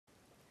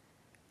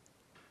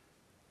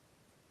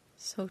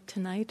So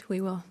tonight we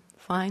will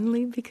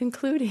finally be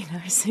concluding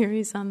our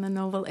series on the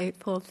Noble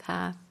Eightfold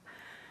Path.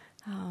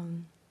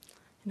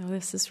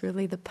 This is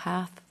really the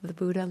path the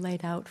Buddha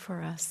laid out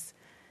for us.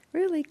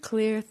 Really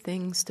clear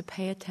things to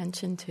pay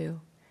attention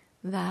to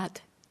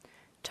that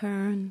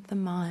turn the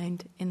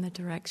mind in the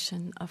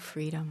direction of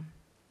freedom.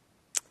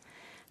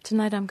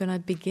 Tonight I'm going to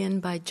begin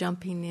by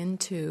jumping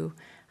into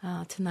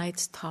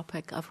tonight's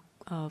topic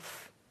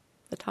of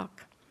the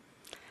talk,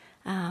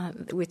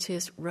 which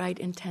is right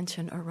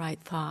intention or right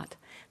thought.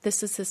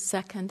 This is the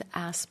second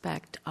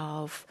aspect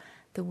of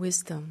the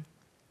wisdom.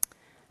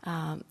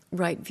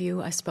 Right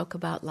view I spoke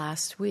about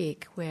last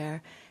week,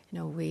 where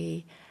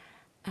we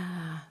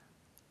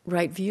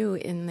right view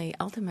in the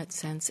ultimate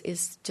sense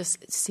is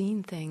just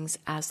seeing things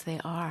as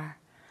they are.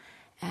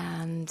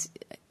 And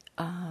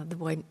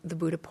the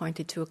Buddha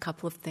pointed to a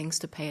couple of things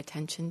to pay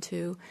attention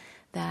to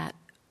that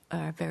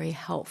are very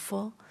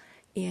helpful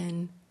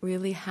in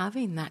really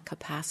having that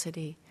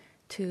capacity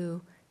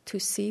to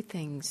see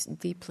things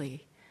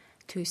deeply,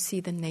 to see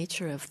the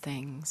nature of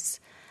things.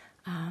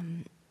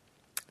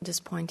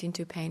 Just pointing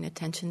to paying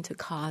attention to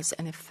cause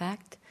and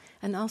effect,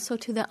 and also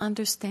to the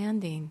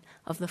understanding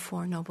of the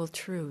Four Noble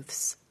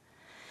Truths.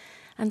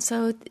 And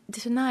so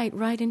tonight,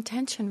 right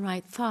intention,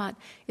 right thought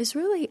is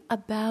really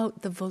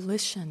about the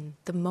volition,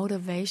 the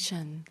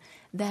motivation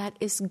that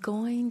is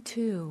going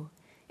to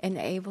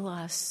enable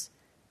us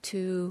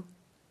to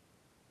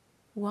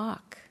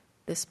walk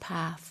this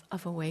path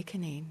of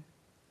awakening.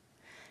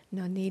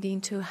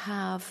 Needing to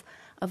have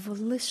a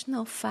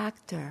volitional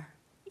factor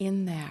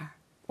in there.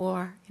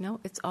 Or,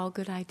 it's all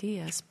good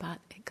ideas, but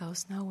it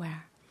goes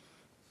nowhere.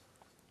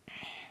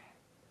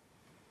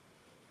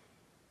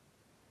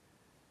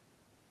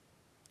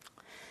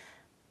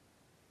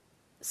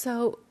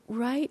 So,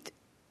 right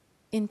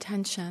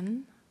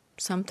intention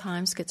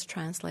sometimes gets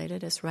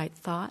translated as right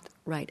thought,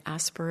 right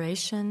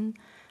aspiration,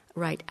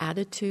 right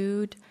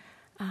attitude.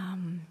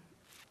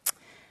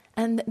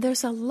 And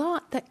there's a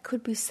lot that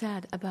could be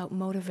said about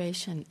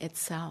motivation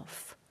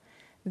itself.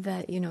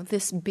 That,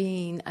 this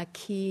being a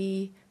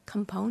key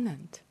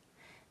component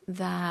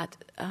that,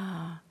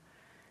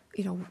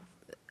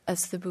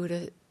 as the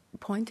Buddha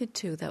pointed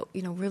to, that,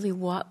 really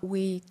what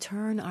we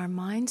turn our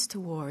minds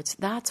towards,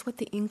 that's what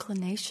the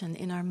inclination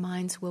in our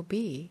minds will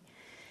be.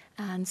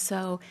 And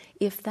so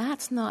if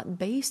that's not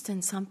based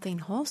in something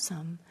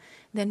wholesome,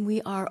 then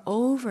we are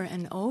over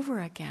and over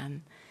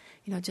again,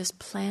 just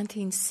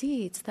planting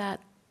seeds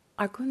that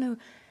are going to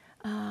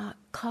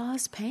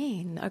cause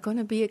pain, are going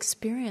to be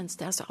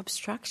experienced as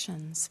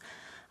obstructions,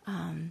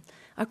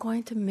 are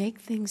going to make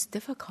things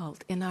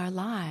difficult in our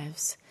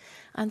lives.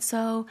 And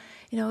so,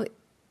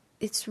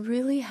 it's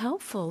really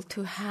helpful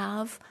to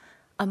have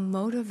a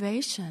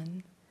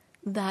motivation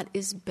that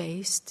is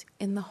based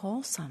in the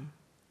wholesome.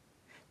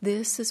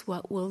 This is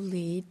what will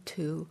lead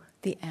to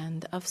the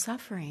end of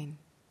suffering.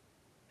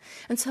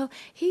 And so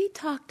he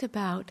talked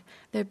about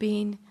there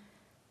being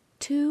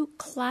two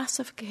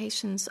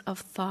classifications of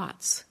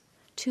thoughts,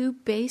 two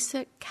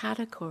basic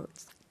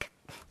categories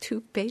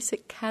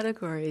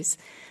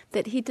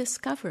that he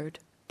discovered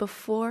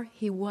before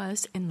he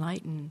was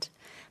enlightened.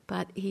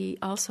 But he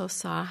also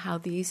saw how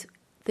this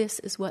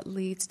is what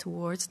leads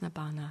towards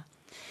nibbana.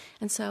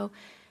 And so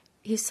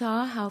he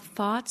saw how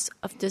thoughts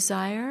of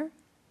desire,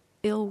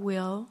 ill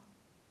will,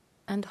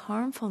 and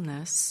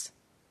harmfulness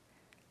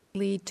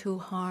lead to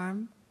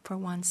harm for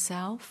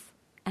oneself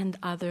and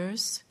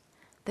others.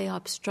 They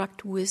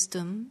obstruct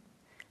wisdom,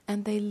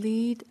 and they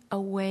lead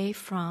away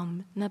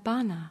from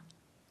nibbana.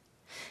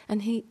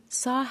 And he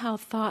saw how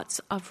thoughts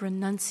of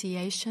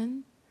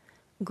renunciation,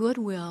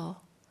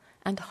 goodwill,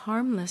 and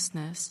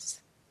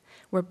harmlessness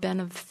were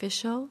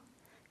beneficial,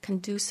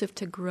 conducive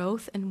to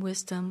growth and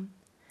wisdom,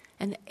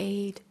 and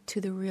aid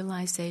to the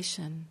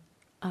realization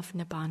of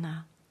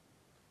nibbana.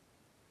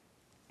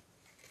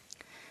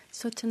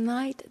 So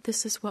tonight,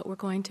 this is what we're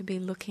going to be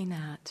looking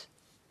at.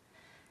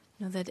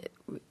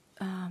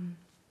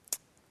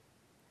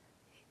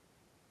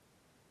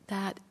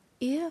 That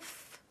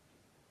if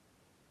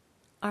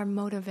our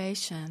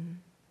motivation,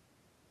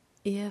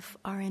 if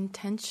our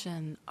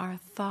intention, our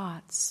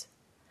thoughts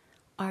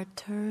are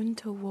turned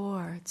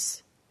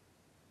towards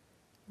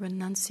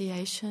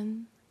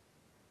renunciation,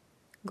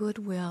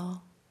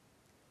 goodwill,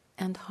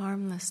 and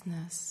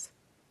harmlessness,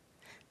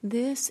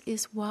 this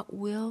is what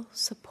will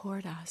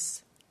support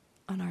us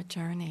on our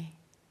journey.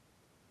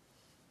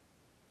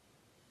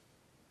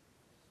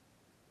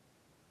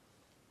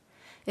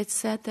 It's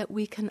said that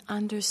we can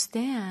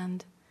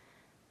understand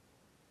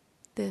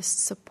this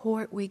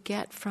support we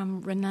get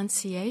from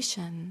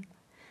renunciation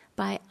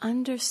by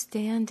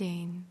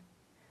understanding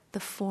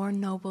the Four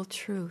Noble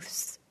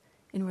Truths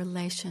in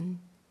relation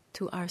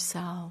to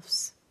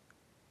ourselves.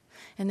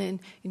 And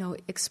then,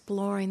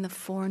 exploring the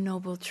Four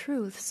Noble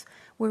Truths,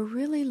 we're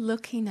really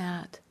looking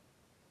at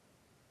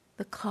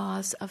the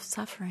cause of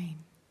suffering,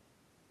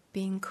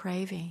 being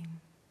craving.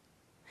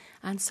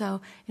 And so,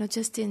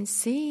 just in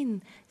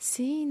seeing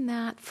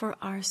that for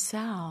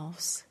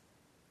ourselves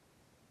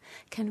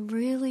can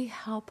really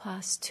help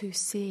us to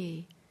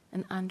see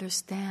and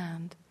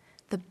understand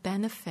the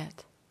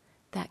benefit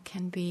that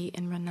can be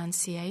in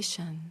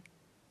renunciation.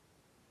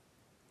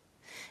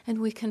 And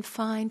we can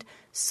find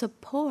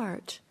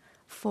support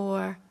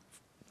for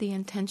the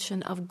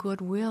intention of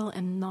goodwill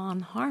and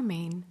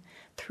non-harming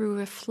through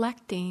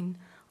reflecting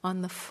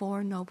on the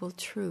Four Noble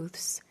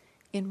Truths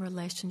in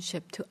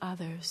relationship to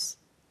others.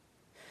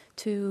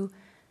 To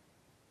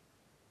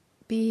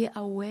be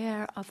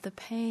aware of the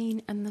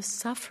pain and the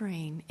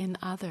suffering in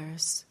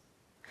others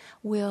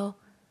will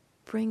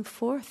bring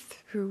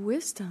forth through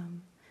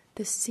wisdom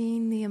the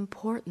seeing the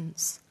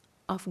importance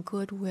of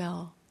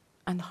goodwill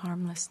and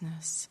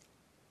harmlessness.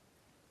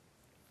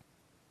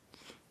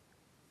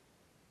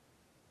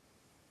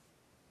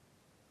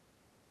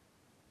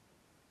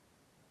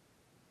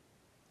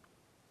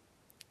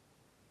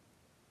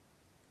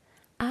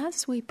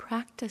 As we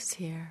practice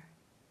here,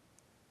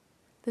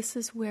 this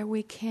is where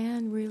we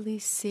can really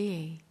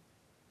see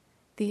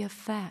the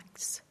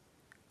effects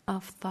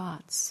of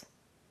thoughts,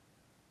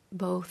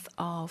 both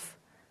of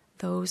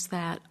those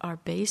that are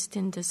based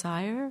in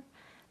desire,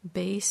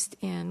 based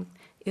in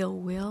ill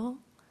will,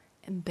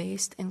 and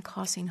based in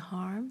causing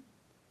harm,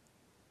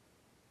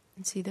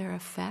 and see their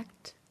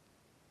effect.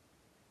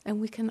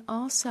 And we can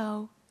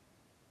also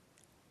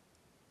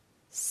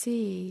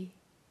see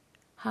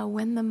how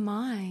when the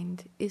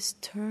mind is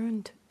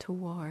turned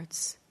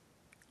towards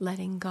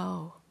letting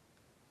go,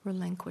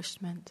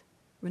 relinquishment,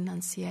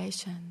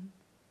 renunciation,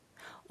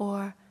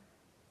 or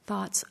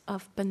thoughts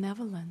of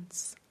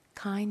benevolence,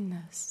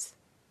 kindness,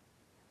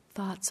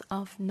 thoughts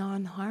of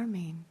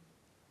non-harming,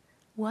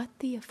 what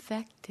the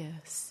effect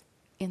is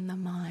in the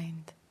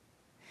mind.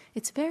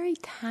 It's very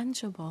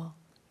tangible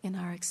in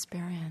our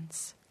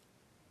experience.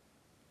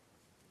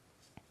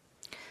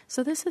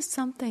 So this is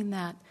something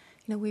that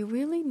we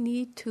really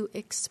need to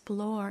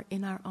explore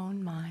in our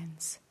own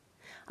minds.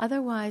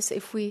 Otherwise,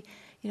 if we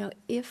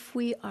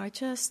are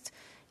just,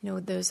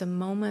 there's a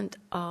moment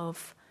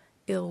of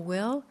ill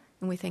will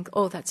and we think,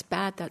 oh, that's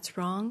bad, that's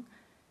wrong,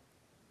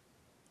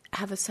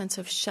 have a sense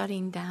of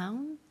shutting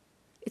down,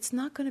 it's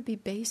not going to be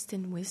based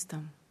in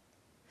wisdom.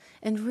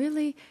 And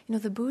really,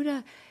 the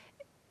Buddha,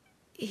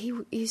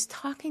 he's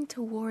talking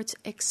towards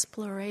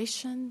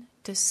exploration,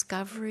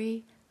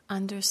 discovery,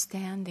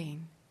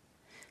 understanding.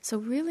 So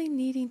really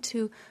needing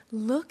to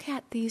look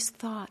at these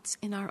thoughts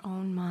in our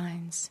own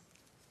minds.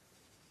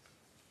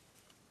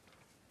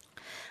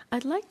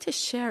 I'd like to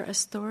share a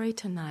story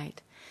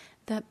tonight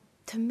that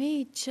to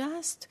me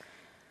just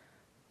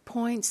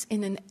points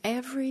in an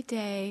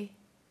everyday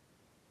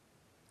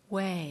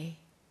way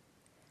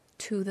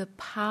to the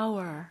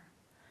power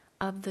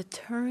of the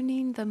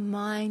turning the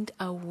mind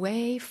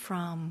away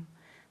from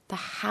the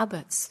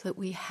habits that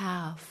we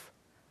have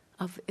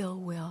of ill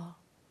will,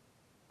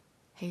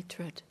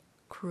 hatred,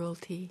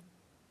 cruelty,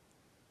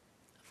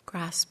 of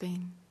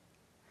grasping,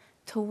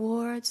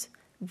 towards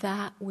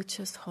that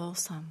which is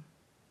wholesome.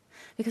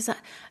 Because,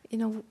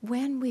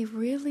 when we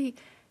really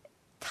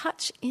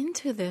touch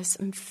into this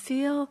and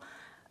feel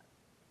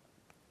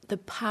the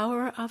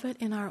power of it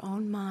in our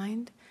own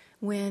mind,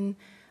 when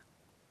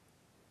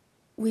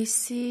we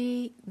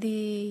see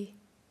the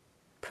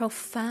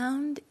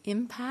profound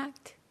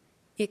impact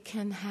it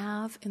can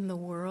have in the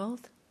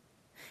world,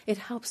 it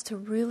helps to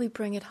really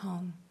bring it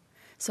home.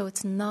 So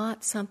it's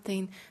not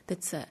something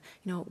that's,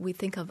 we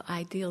think of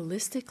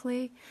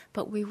idealistically,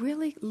 but we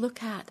really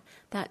look at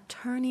that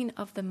turning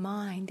of the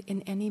mind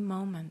in any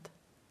moment.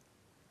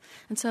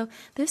 And so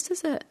this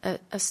is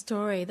a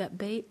story that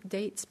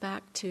dates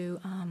back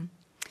to,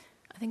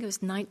 I think it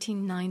was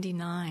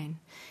 1999.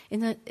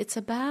 It's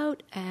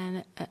about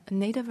a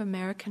Native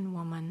American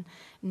woman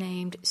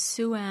named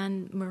Sue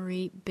Ann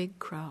Marie Big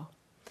Crow.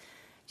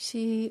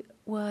 She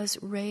was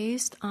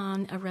raised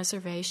on a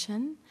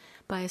reservation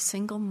by a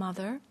single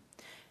mother.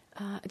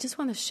 I just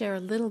want to share a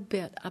little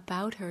bit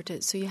about her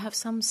so you have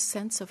some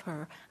sense of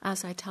her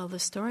as I tell the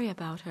story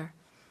about her.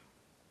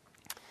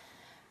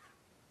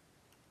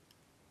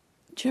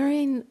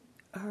 During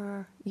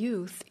her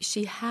youth,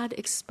 she had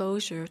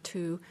exposure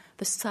to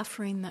the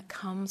suffering that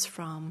comes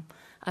from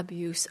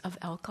abuse of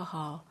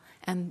alcohol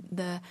and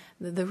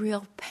the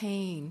real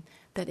pain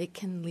that it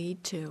can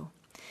lead to.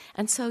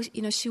 And so,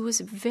 she was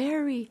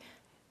very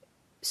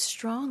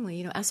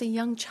strongly, as a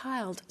young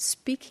child,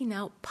 speaking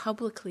out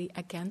publicly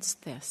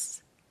against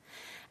this.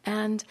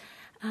 And,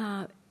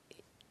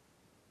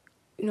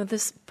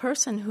 this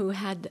person who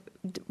had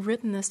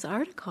written this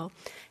article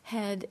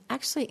had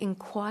actually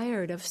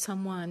inquired of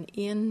someone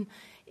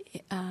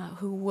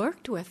who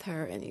worked with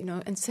her,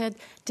 and said,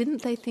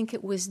 didn't they think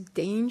it was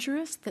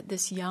dangerous that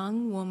this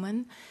young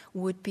woman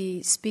would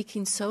be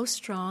speaking so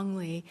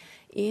strongly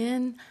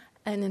in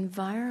an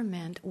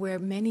environment where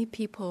many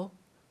people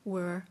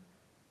were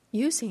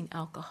using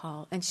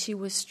alcohol, and she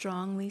was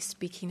strongly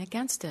speaking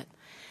against it.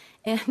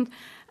 And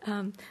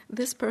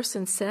this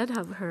person said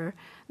of her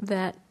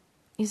that,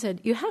 he said,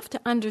 you have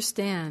to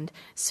understand,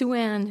 Sue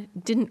Ann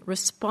didn't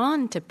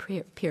respond to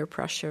peer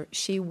pressure,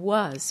 she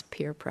was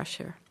peer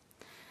pressure.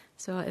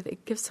 So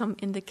it gives some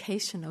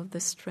indication of the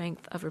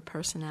strength of her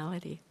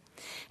personality.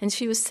 And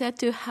she was said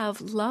to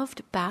have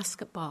loved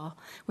basketball.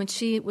 When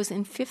she was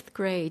in 5th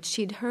grade,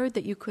 she'd heard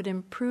that you could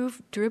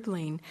improve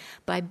dribbling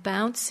by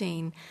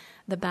bouncing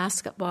the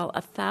basketball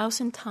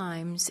 1,000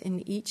 times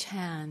in each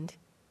hand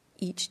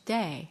each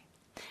day.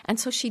 And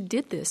so she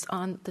did this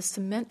on the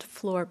cement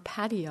floor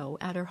patio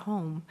at her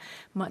home,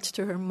 much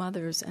to her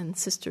mother's and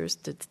sister's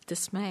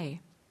dismay.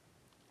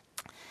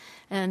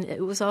 And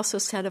it was also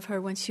said of her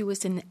when she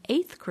was in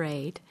 8th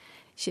grade,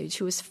 she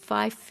was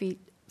 5 feet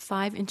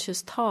 5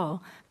 inches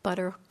tall, but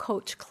her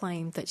coach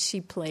claimed that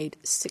she played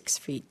 6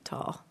 feet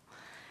tall.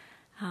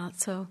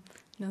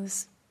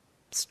 This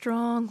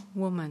strong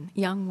woman,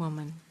 young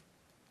woman.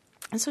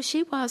 And so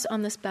she was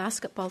on this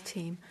basketball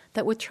team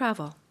that would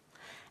travel.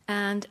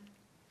 And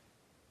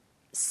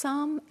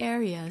some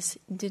areas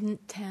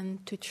didn't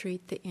tend to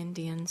treat the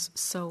Indians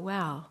so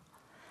well.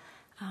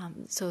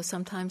 So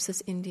sometimes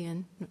this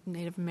Indian,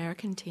 Native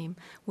American team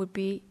would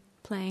be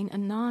playing a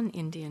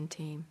non-Indian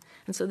team.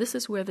 And so this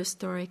is where the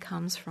story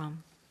comes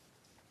from.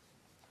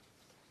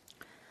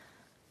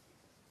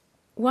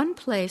 One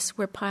place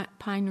where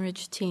Pine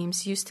Ridge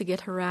teams used to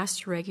get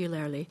harassed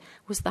regularly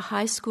was the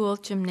high school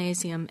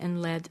gymnasium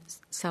in Lead,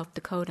 South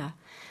Dakota.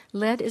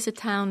 Lead is a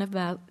town of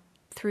about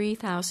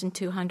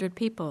 3,200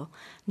 people,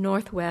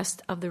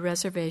 northwest of the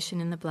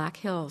reservation in the Black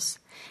Hills.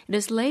 It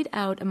is laid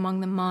out among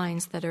the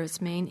mines that are its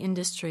main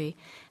industry,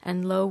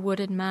 and low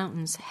wooded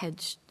mountains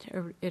hedge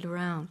it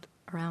around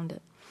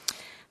it.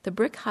 The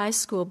brick high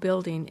school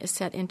building is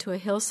set into a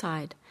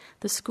hillside.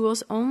 The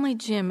school's only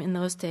gym in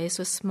those days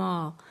was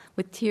small,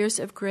 with tiers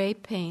of gray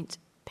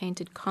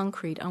painted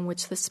concrete on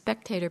which the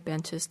spectator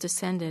benches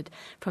descended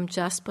from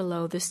just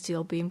below the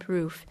steel beamed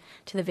roof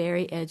to the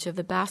very edge of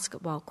the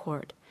basketball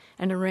court,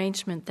 an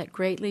arrangement that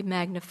greatly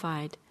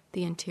magnified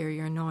the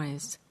interior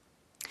noise.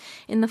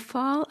 In the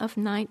fall of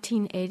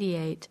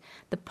 1988,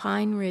 the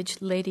Pine Ridge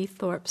Lady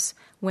Thorpes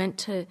went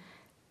to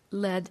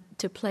Lead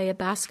to play a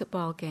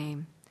basketball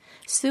game.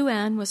 Sue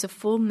Ann was a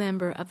full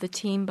member of the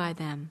team by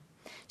then.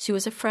 She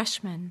was a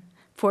freshman,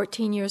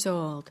 14 years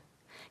old.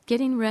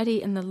 Getting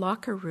ready in the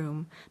locker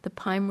room, the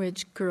Pine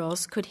Ridge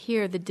girls could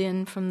hear the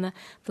din from the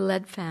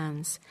Lead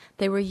fans.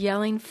 They were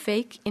yelling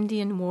fake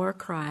Indian war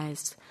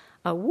cries,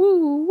 a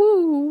woo,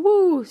 woo,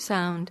 woo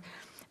sound.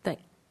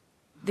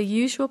 The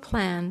usual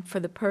plan for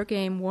the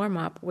per-game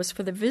warm-up was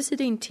for the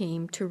visiting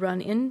team to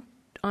run in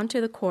onto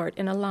the court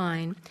in a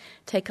line,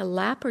 take a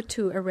lap or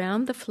two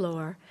around the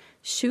floor,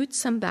 shoot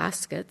some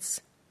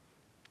baskets,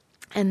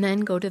 and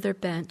then go to their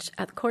bench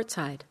at the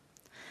courtside.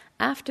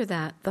 After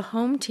that, the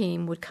home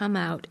team would come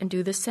out and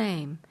do the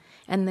same,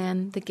 and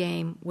then the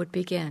game would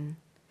begin.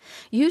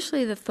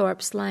 Usually the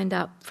Thorpes lined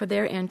up for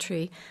their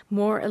entry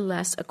more or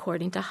less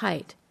according to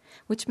height,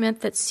 which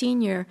meant that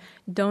senior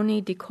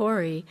Donnie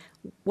DeCory,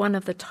 one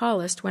of the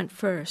tallest, went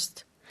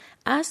first.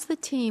 As the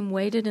team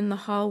waited in the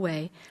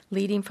hallway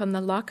leading from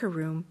the locker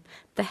room,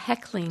 the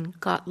heckling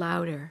got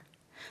louder.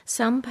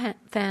 Some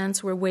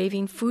fans were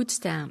waving food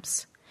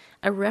stamps,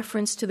 a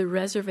reference to the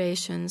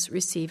reservations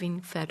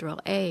receiving federal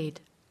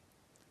aid.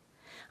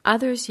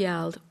 Others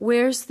yelled,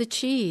 "Where's the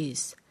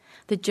cheese?"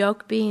 The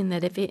joke being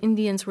that if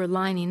Indians were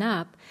lining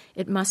up,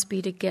 it must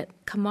be to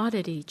get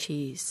commodity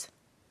cheese.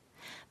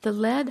 The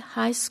Lead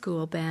High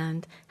School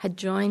band had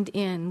joined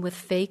in with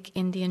fake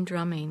Indian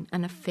drumming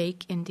and a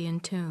fake Indian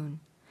tune.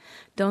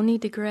 Donnie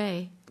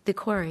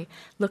DeCory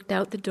looked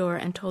out the door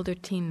and told her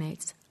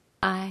teammates,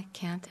 "I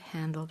can't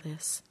handle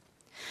this."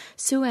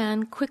 Sue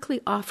Ann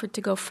quickly offered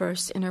to go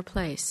first in her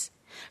place.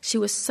 She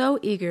was so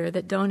eager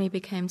that Donnie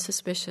became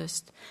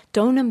suspicious.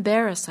 "Don't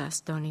embarrass us,"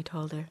 Donnie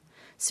told her.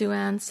 Sue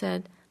Ann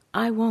said,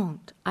 I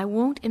won't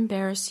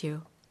embarrass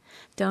you."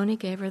 Donnie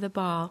gave her the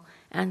ball,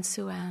 and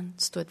Sue Ann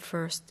stood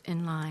first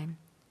in line.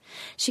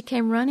 She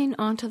came running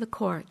onto the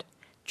court,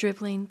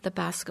 dribbling the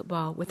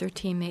basketball with her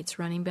teammates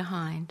running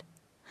behind.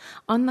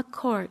 On the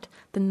court,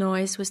 the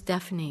noise was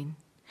deafening.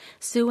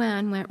 Sue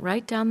Ann went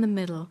right down the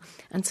middle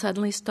and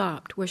suddenly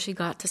stopped where she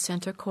got to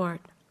center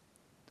court.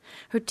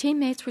 Her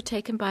teammates were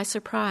taken by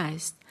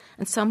surprise,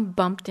 and some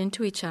bumped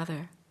into each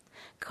other.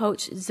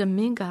 Coach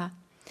Zamiga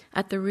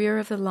at the rear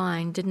of the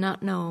line did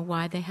not know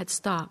why they had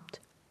stopped.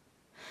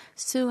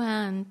 Sue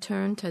Ann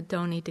turned to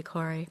Donnie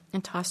DeCory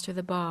and tossed her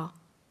the ball.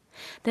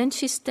 Then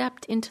she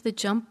stepped into the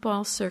jump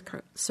ball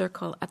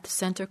circle at the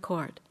center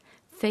court,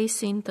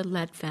 facing the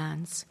Lead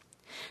fans.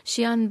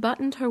 She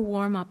unbuttoned her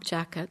warm-up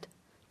jacket,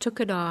 took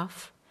it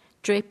off,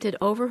 draped it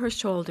over her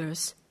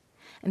shoulders,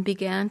 and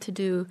began to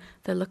do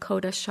the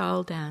Lakota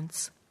shawl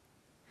dance.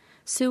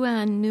 Sue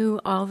Ann knew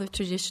all the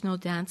traditional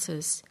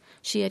dances.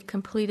 She had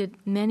completed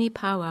many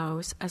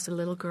powwows as a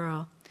little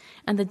girl,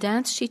 and the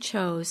dance she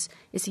chose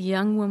is a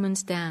young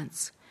woman's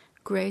dance,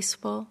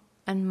 graceful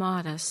and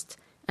modest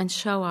and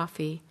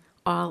show-offy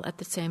all at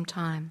the same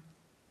time.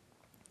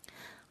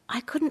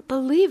 "I couldn't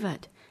believe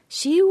it.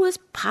 She was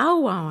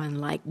powwowing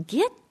like,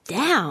 get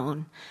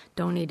down,"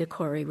 Donnie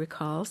DeCory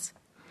recalls.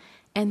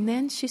 And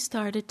then she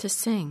started to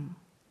sing.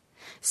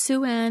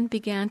 Sue Ann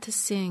began to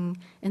sing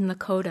in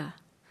Lakota,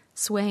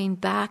 swaying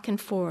back and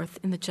forth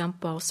in the jump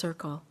ball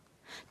circle,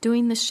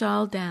 doing the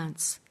shawl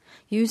dance,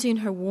 using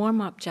her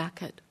warm-up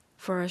jacket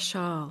for a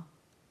shawl.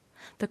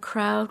 The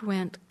crowd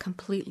went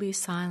completely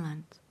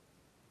silent.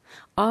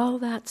 All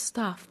that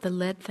stuff the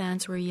lead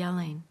fans were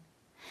yelling.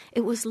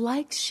 It was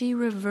like she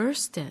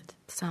reversed it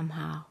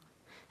somehow,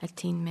 a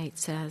teammate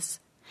says.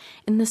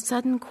 In the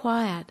sudden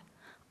quiet,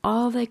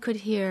 all they could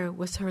hear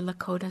was her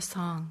Lakota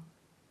song.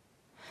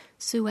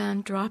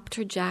 Sue-Ann dropped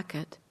her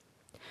jacket.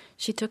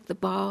 She took the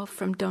ball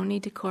from Doni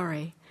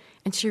Decore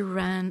and she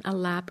ran a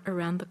lap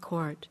around the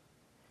court,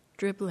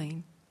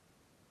 dribbling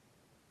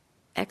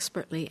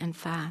expertly and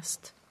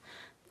fast.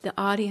 The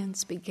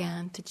audience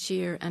began to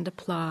cheer and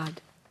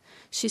applaud.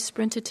 She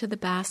sprinted to the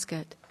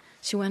basket.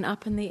 She went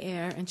up in the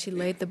air and she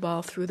laid the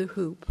ball through the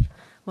hoop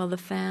while the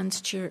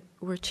fans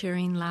were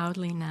cheering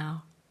loudly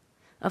now.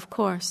 Of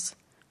course,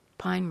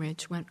 Pine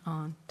Ridge went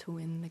on to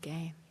win the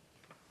game.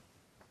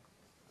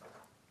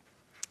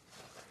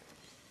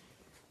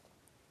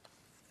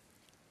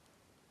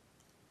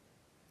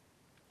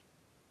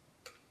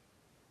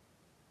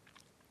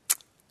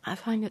 I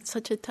find it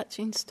such a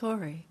touching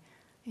story,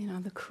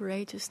 the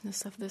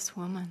courageousness of this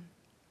woman.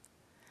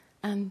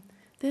 And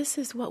this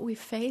is what we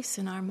face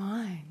in our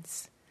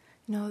minds.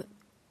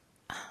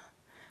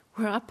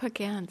 We're up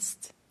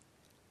against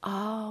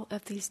all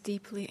of these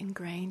deeply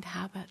ingrained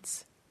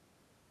habits.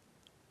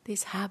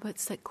 These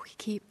habits that we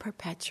keep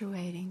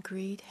perpetuating,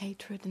 greed,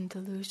 hatred, and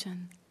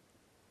delusion.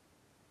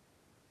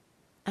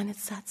 And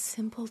it's that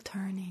simple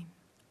turning,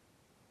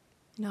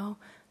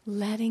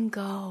 letting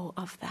go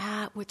of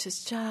that which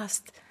is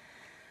just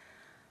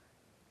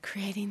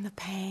creating the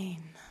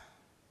pain.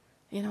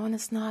 And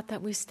it's not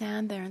that we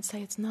stand there and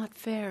say it's not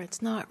fair,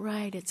 it's not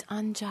right, it's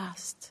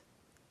unjust.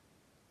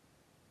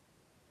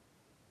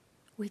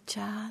 We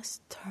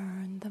just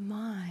turn the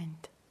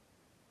mind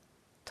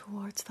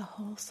towards the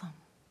wholesome,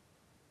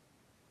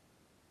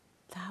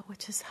 that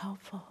which is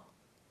helpful.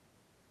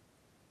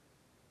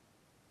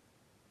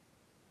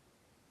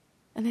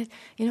 And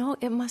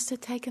it must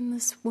have taken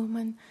this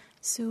woman,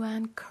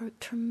 Sue-Ann,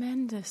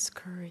 tremendous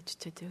courage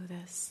to do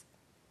this.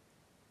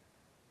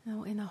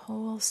 In a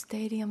whole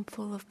stadium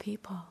full of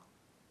people,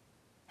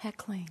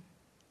 heckling.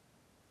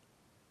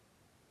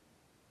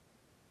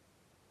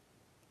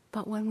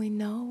 But when we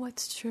know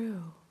what's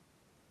true,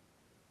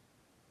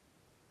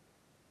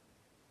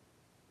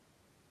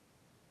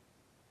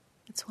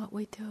 it's what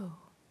we do.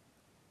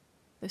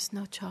 There's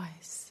no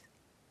choice.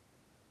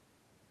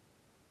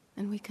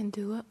 And we can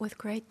do it with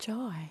great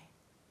joy.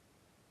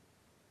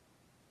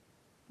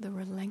 The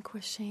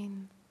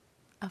relinquishing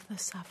of the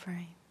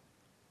suffering.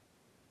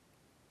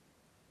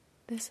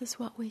 This is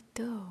what we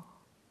do.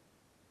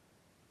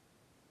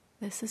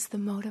 This is the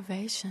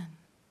motivation,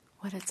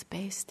 what it's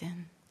based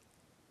in.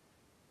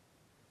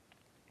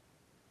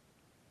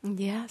 And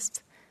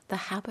yes, the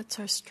habits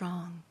are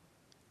strong.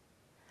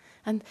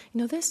 And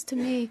this to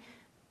me,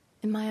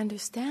 in my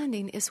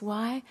understanding, is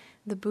why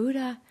the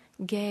Buddha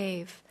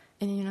gave,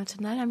 and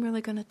tonight I'm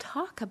really going to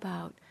talk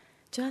about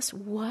just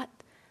what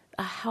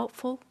a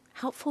helpful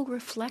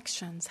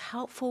reflections,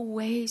 helpful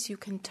ways you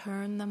can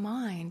turn the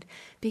mind,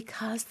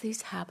 because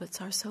these habits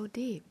are so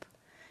deep.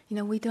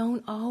 We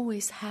don't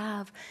always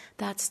have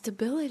that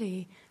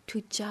stability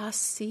to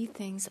just see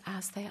things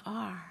as they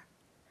are.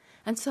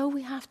 And so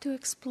we have to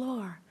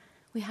explore.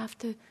 We have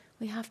to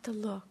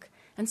look.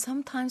 And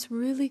sometimes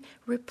really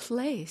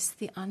replace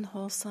the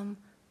unwholesome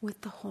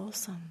with the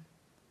wholesome.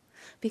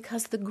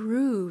 Because the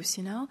grooves,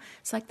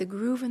 it's like the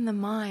groove in the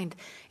mind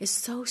is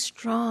so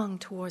strong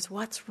towards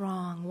what's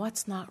wrong,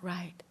 what's not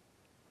right.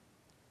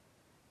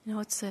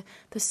 It's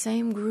the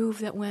same groove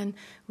that when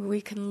we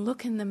can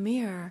look in the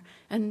mirror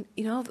and,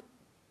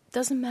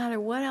 doesn't matter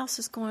what else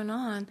is going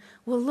on,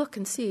 we'll look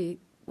and see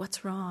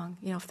what's wrong.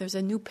 If there's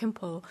a new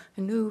pimple,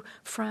 a new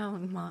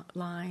frown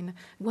line,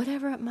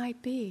 whatever it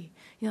might be.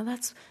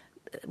 That's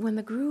when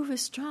the groove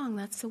is strong,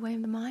 that's the way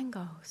the mind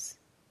goes.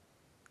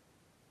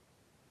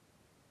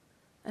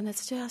 And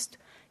it's just,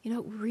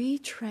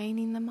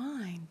 retraining the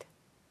mind.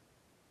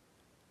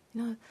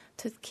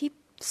 To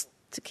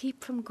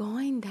keep from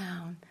going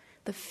down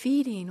the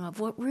feeding of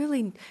what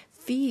really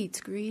feeds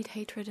greed,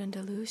 hatred, and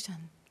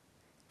delusion.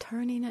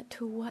 Turning it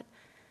to what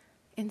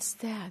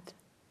instead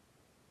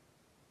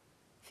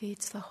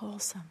feeds the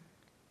wholesome.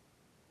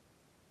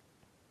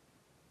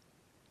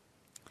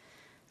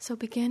 So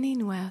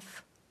beginning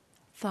with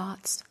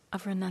thoughts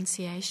of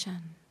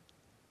renunciation.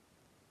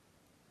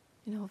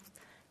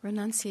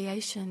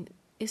 Renunciation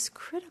is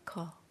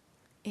critical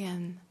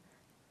in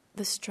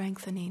the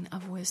strengthening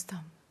of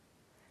wisdom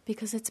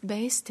because it's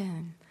based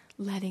in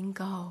letting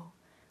go,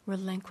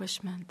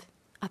 relinquishment,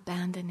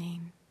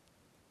 abandoning.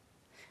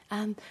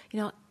 And,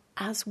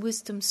 as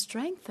wisdom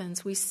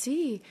strengthens, we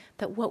see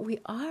that what we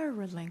are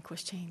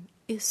relinquishing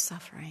is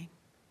suffering.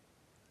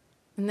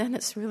 And then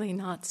it's really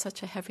not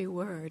such a heavy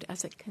word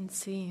as it can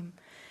seem.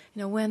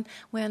 When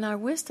our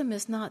wisdom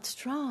is not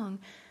strong,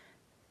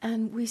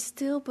 and we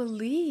still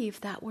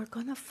believe that we're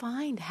going to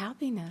find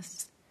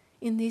happiness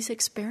in these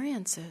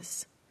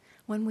experiences.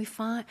 When we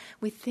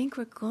think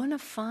we're going to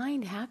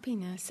find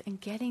happiness in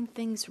getting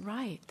things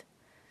right,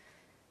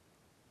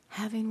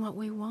 having what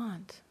we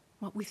want,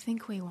 what we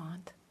think we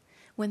want,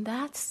 when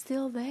that's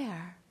still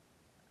there,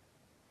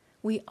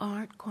 we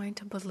aren't going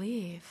to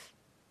believe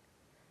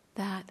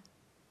that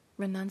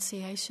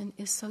renunciation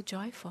is so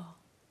joyful.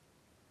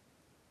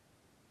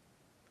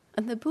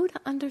 And the Buddha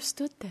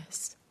understood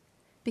this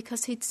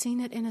because he'd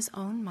seen it in his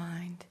own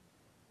mind.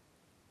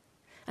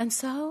 And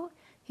so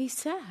he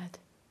said,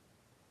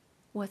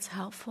 what's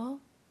helpful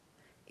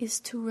is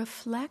to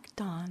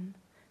reflect on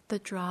the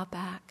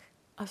drawback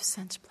of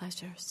sense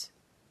pleasures,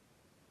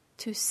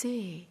 to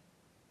see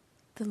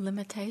the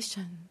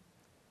limitation,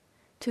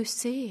 to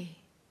see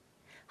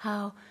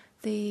how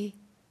the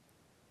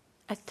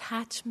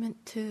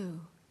attachment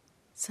to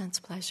sense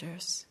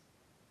pleasures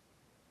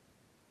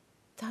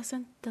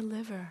doesn't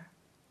deliver,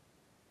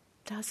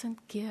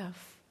 doesn't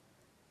give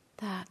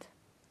that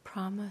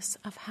promise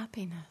of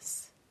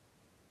happiness.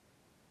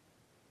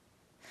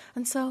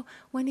 And so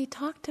when he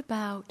talked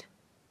about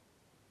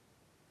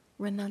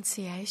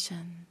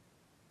renunciation,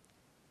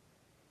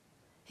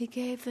 he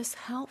gave this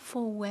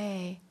helpful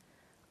way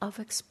of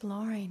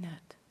exploring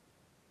it.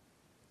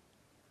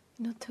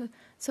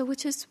 So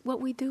which is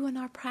what we do in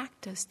our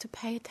practice, to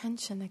pay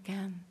attention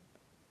again.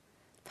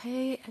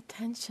 Pay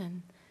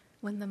attention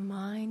when the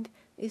mind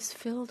is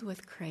filled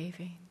with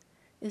craving,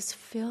 is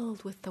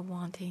filled with the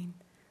wanting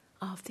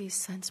of these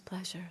sense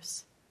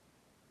pleasures.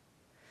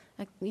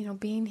 Like,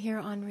 being here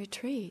on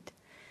retreat,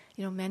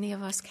 many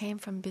of us came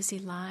from busy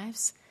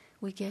lives.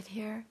 We get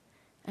here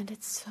and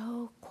it's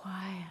so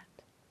quiet.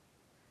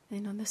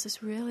 This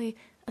is really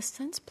a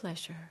sense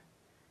pleasure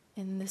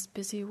in this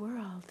busy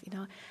world,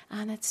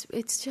 and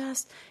it's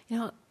just,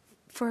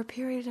 for a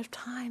period of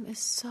time is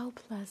so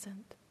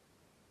pleasant.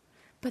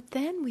 But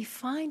then we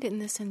find in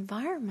this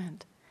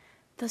environment,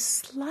 the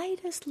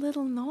slightest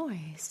little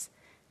noise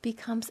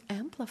becomes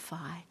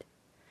amplified,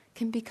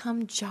 can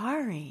become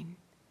jarring,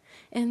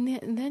 and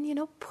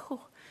then poof,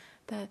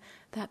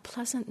 that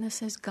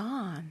pleasantness is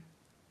gone.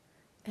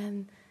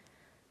 And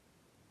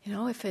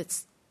if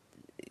it's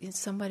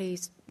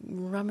somebody's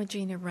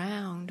rummaging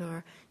around,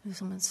 or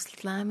someone's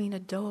slamming a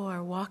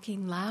door,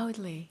 walking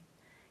loudly,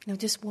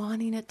 just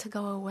wanting it to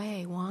go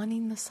away,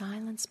 wanting the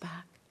silence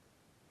back.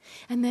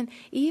 And then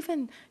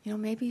even,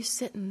 maybe you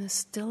sit in the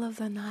still of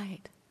the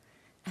night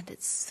and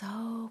it's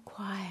so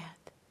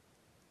quiet.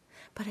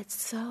 But it's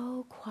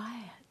so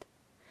quiet.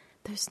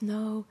 There's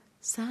no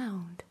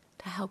sound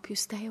to help you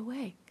stay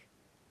awake.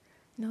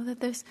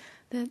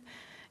 That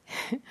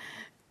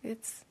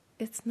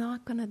it's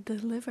not going to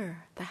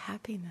deliver the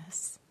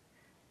happiness.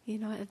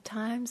 At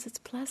times it's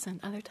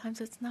pleasant, other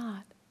times it's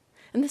not.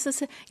 And this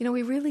is,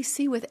 we really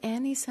see with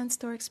any sense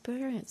door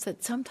experience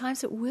that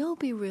sometimes it will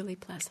be really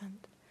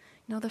pleasant.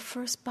 The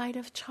first bite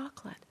of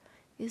chocolate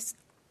is,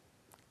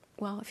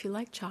 if you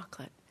like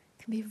chocolate,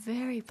 it can be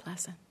very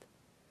pleasant.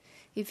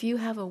 If you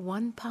have a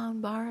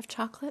 1-pound bar of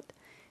chocolate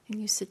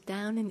and you sit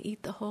down and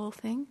eat the whole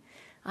thing,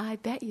 I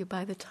bet you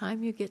by the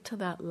time you get to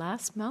that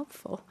last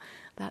mouthful,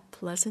 that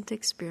pleasant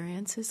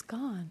experience is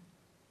gone.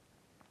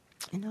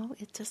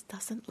 It just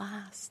doesn't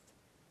last.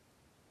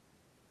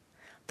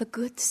 The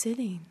good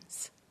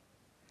sittings,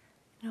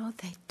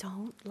 they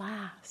don't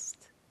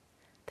last.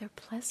 They're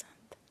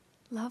pleasant,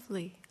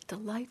 lovely,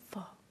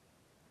 delightful.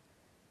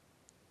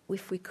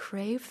 If we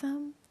crave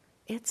them,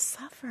 it's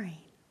suffering,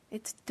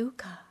 it's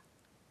dukkha.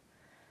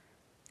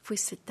 If we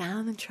sit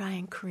down and try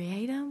and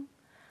create them,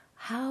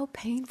 how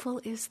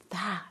painful is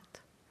that?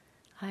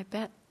 I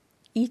bet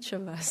each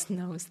of us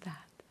knows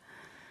that.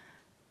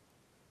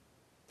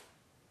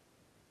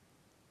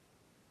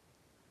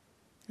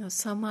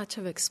 So much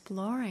of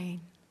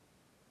exploring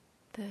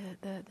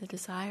the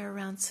desire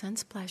around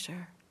sense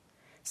pleasure,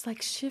 it's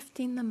like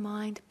shifting the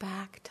mind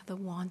back to the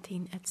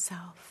wanting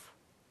itself,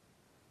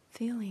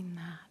 feeling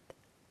that.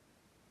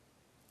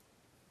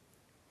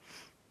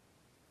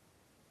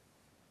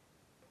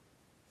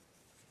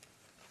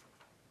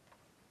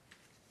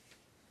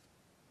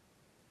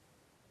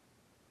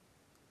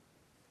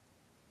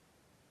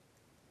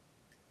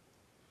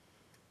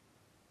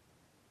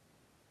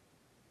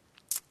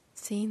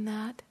 Seeing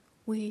that,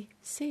 we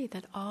see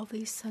that all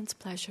these sense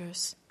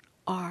pleasures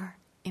are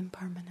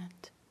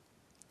impermanent,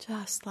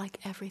 just like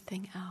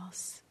everything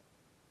else.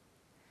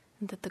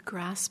 And that the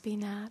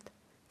grasping at,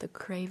 the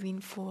craving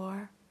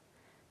for,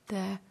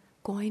 the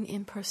going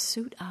in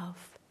pursuit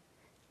of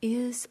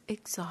is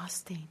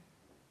exhausting.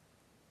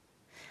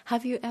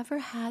 Have you ever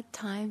had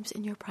times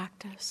in your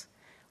practice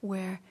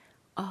where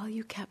all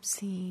you kept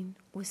seeing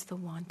was the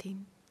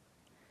wanting?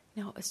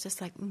 It's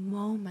just like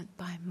moment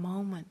by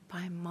moment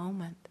by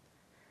moment,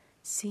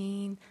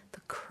 seeing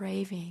the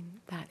craving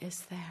that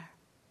is there.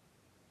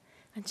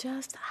 And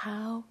just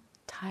how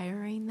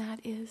tiring that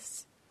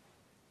is.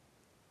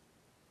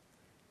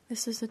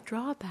 This is a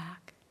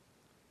drawback.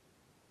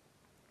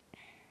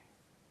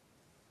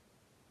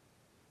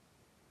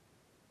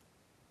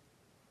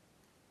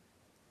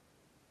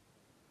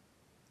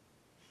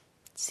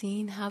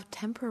 Seeing how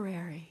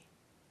temporary,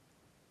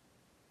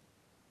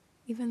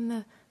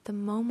 even the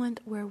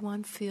moment where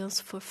one feels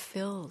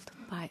fulfilled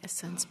by a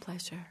sense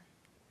pleasure,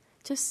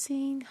 just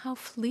seeing how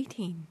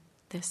fleeting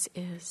this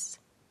is.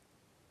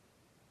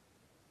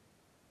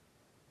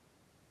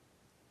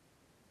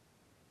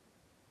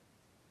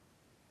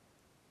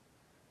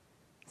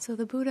 So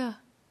the Buddha,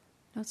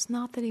 it's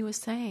not that he was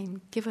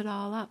saying, give it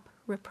all up,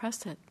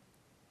 repress it.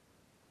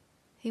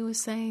 He was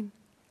saying,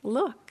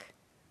 look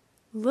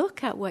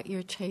at what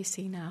you're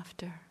chasing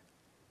after.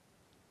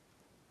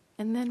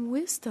 And then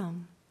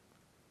wisdom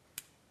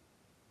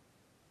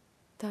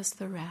does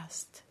the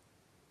rest.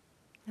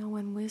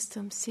 When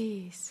wisdom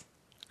sees,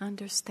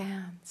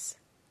 understands,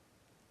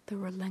 the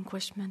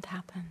relinquishment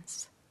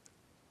happens.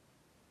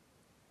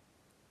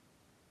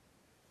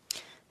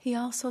 He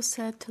also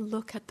said to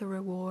look at the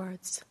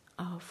rewards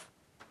of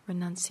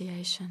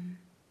renunciation,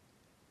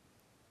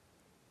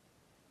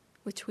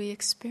 which we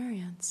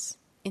experience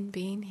in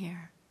being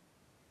here,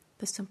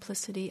 the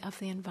simplicity of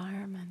the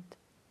environment.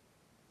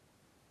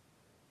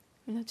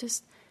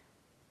 It's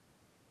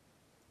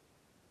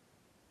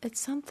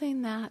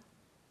something that,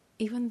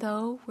 even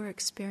though we're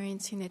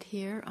experiencing it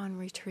here on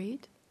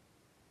retreat,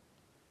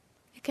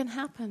 it can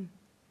happen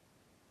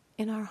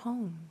in our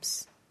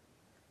homes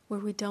where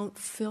we don't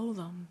fill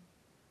them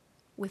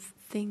with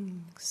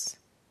things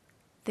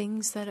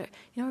that are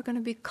going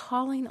to be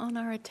calling on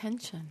our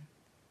attention.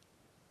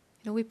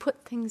 We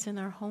put things in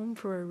our home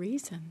for a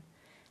reason.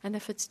 And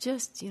if it's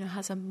just,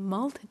 has a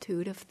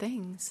multitude of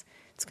things,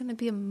 it's going to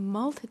be a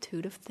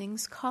multitude of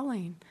things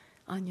calling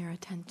on your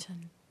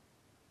attention.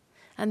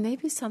 And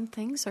maybe some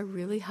things are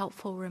really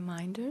helpful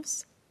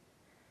reminders.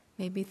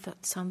 Maybe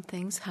some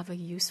things have a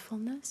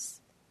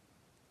usefulness.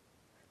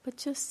 But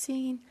just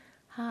seeing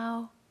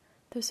how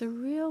there's a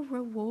real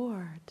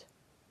reward.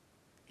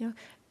 You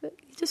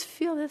just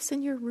feel this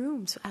in your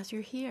rooms as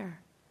you're here.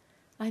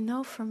 I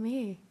know for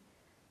me,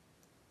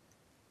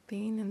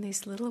 being in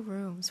these little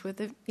rooms where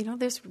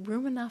there's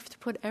room enough to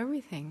put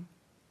everything,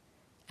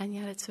 and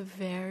yet it's a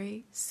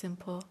very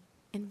simple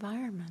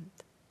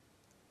environment.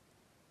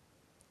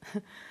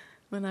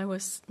 When I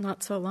was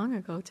not so long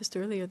ago, just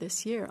earlier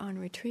this year, on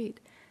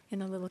retreat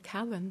in a little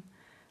cabin,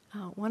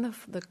 one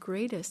of the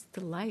greatest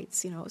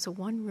delights, it was a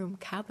one-room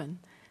cabin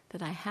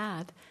that I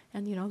had,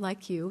 and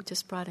like you,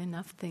 just brought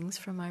enough things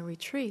for my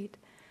retreat.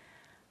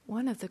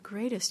 One of the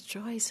greatest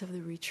joys of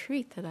the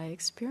retreat that I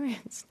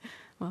experienced,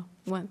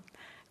 one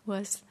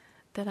was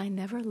that I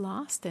never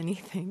lost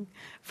anything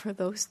for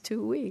those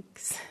 2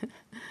 weeks.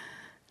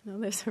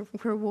 There's a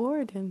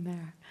reward in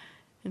there.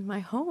 In my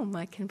home,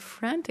 I can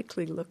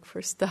frantically look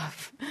for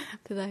stuff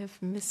that I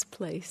have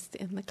misplaced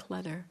in the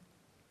clutter.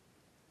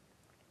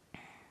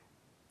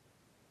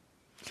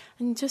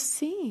 And just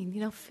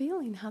seeing,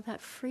 feeling how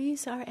that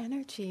frees our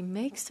energy,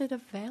 makes it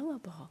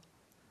available.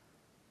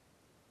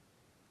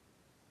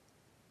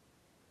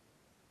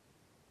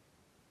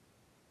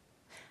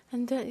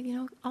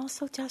 And,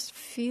 also just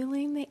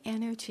feeling the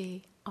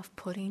energy of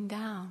putting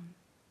down.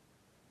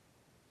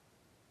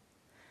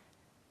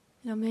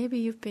 Maybe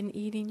you've been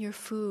eating your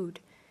food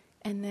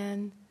and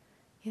then,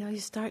 you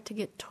start to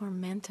get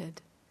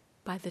tormented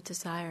by the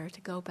desire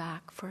to go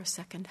back for a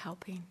second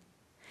helping.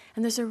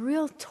 And there's a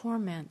real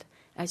torment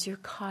as you're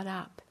caught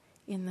up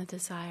in the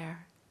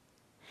desire.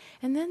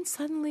 And then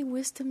suddenly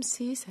wisdom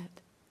sees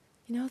it.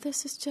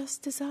 This is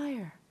just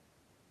desire.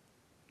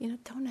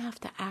 Don't have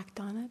to act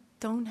on it.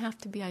 Don't have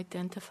to be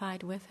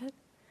identified with it.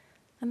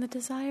 And the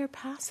desire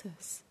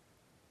passes.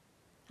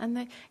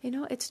 And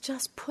it's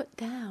just put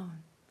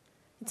down.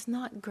 It's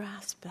not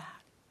grasped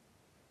at.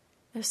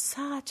 There's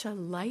such a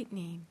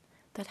lightening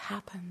that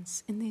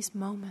happens in these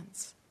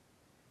moments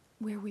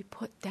where we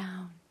put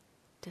down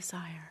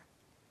desire.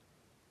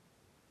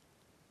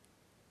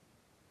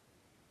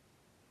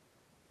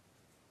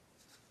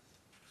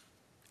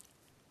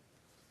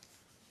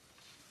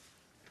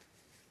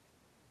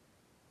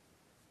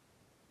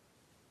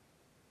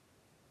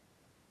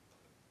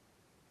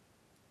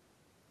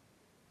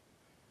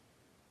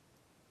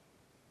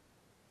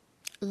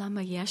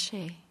 Lama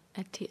Yeshe,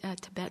 a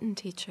Tibetan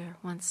teacher,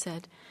 once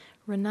said,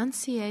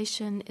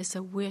 "Renunciation is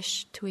a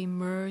wish to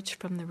emerge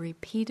from the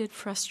repeated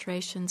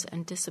frustrations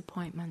and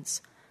disappointments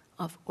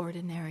of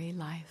ordinary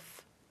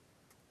life."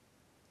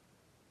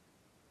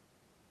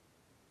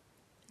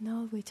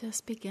 We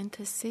just begin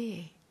to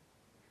see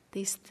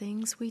these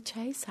things we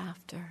chase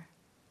after,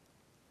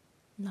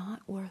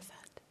 not worth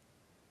it.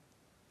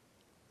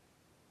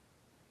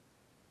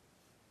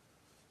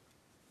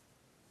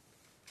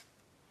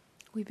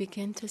 We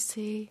begin to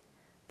see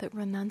that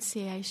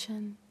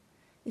renunciation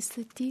is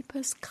the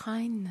deepest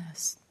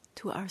kindness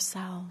to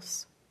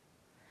ourselves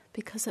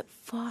because it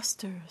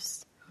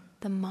fosters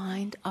the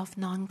mind of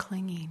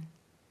non-clinging.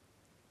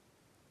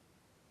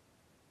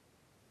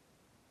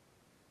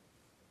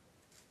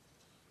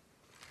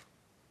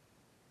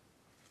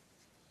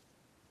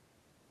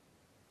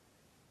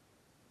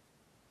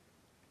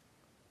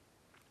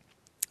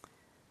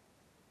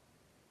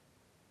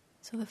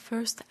 So the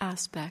first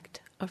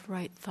aspect of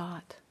right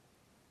thought,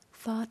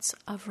 thoughts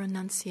of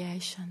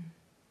renunciation,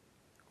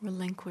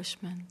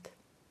 relinquishment,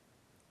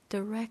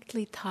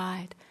 directly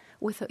tied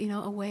with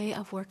a way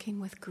of working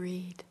with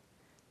greed,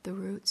 the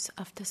roots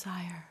of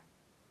desire,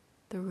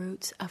 the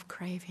roots of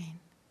craving.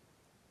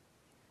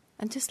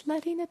 And just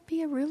letting it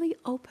be a really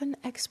open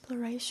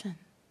exploration.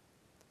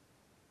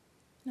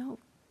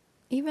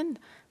 Even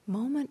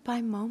moment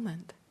by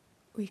moment,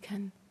 we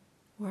can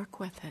work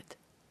with it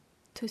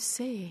to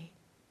see,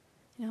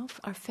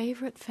 our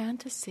favorite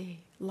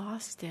fantasy,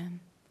 lost in.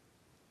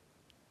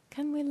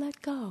 Can we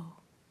let go,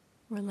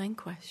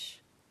 relinquish?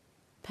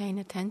 Paying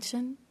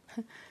attention,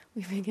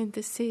 we begin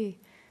to see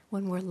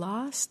when we're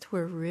lost,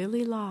 we're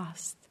really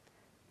lost,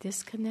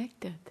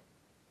 disconnected.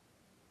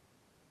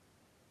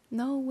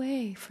 No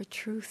way for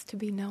truth to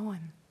be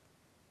known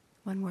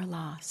when we're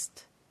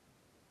lost.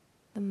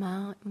 The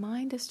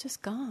mind is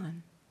just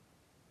gone.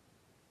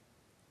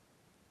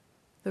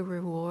 The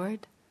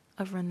reward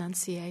of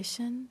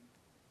renunciation,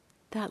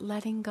 that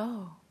letting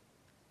go,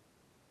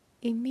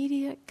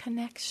 immediate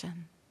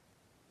connection,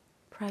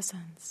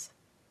 presence.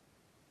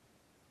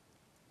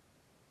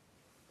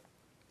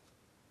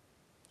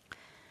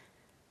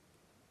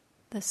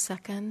 The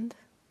second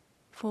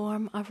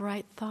form of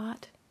right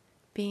thought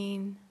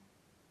being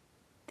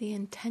the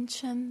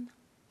intention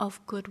of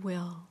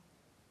goodwill.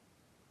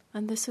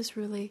 And this is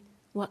really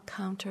what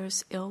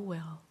counters ill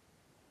will.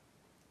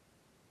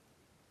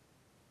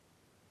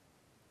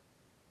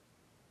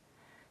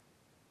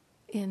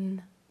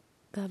 In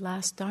the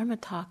last Dharma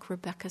talk,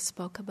 Rebecca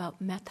spoke about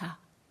metta,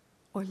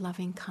 or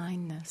loving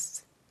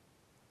kindness.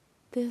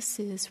 This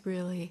is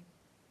really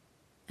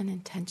an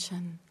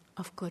intention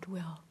of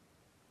goodwill,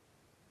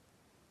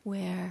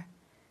 where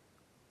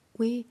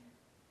we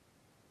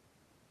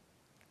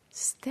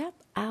step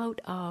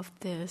out of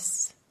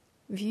this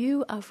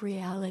view of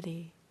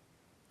reality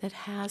that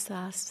has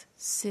us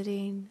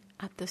sitting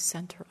at the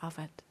center of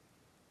it,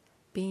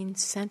 being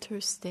center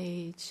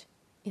stage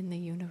in the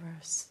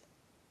universe.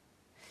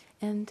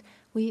 And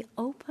we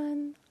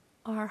open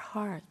our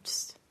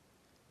hearts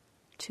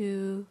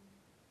to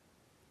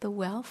the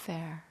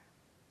welfare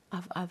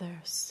of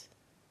others,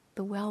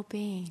 the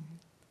well-being,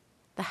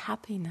 the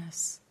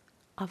happiness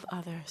of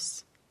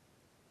others.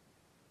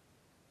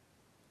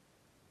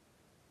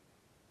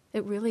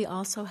 It really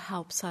also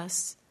helps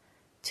us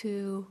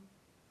to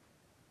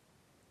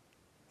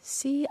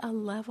see a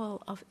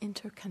level of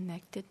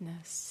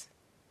interconnectedness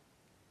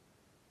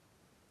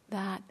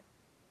that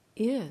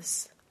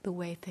is the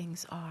way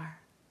things are.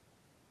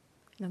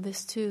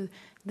 This too,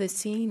 the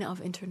seeing of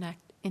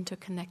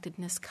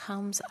interconnectedness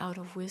comes out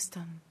of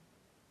wisdom.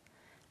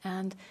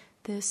 And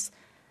this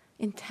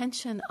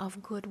intention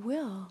of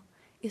goodwill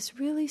is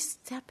really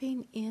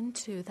stepping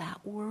into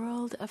that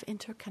world of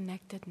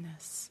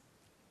interconnectedness.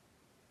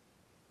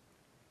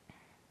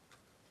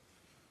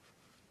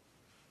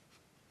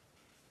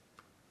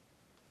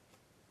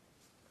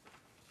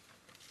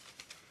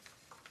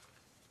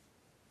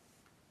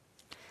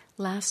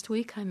 Last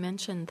week I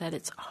mentioned that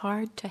it's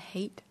hard to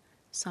hate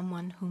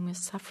someone whom is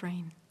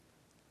suffering.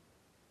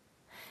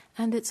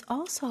 And it's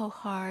also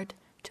hard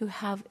to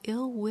have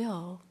ill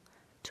will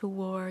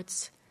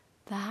towards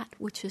that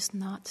which is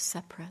not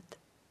separate.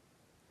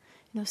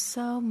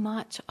 So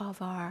much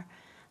of our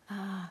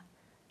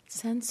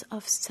sense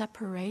of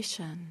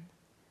separation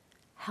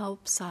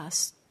helps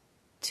us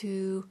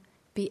to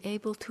be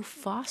able to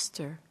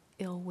foster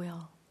ill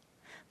will.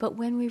 But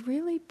when we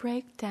really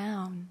break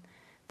down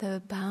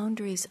the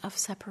boundaries of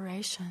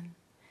separation,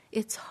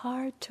 it's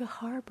hard to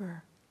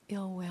harbor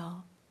ill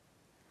will.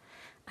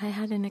 I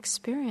had an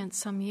experience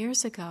some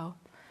years ago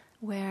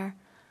where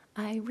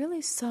I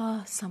really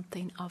saw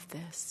something of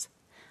this.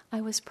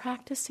 I was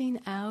practicing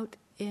out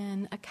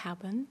in a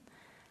cabin,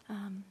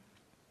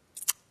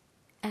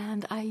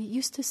 and I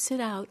used to sit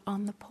out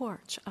on the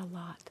porch a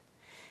lot.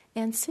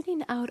 And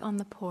sitting out on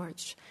the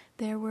porch,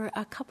 there were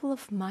a couple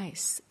of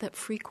mice that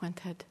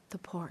frequented the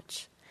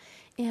porch.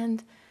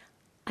 And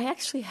I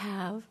actually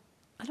have,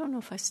 I don't know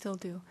if I still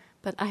do,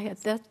 but I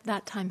at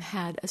that time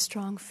had a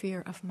strong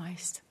fear of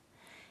mice.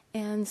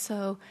 And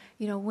so,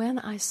 when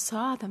I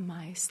saw the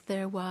mice,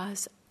 there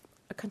was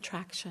a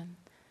contraction,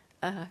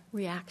 a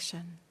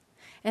reaction.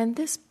 And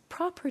this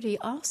property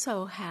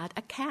also had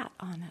a cat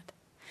on it.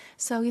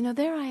 So,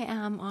 there I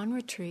am on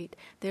retreat.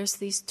 There's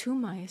these two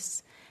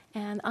mice,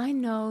 and I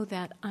know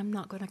that I'm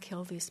not going to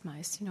kill these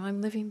mice.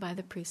 I'm living by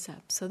the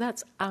precepts, so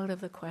that's out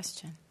of the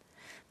question.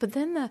 But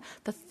then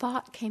the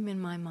thought came in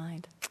my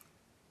mind,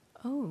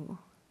 oh,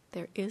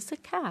 there is a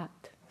cat.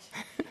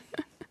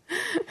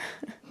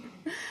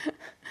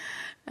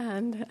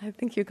 And I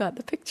think you got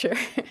the picture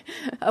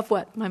of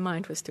what my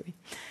mind was doing.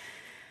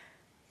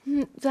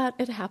 That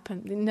it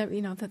happened.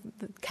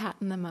 The cat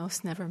and the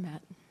mouse never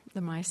met,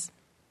 the mice.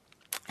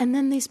 And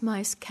then these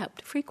mice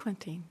kept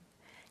frequenting.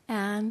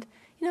 And,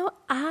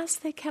 as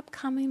they kept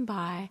coming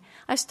by,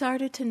 I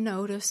started to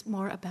notice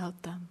more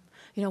about them.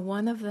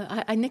 One of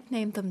I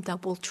nicknamed them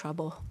Double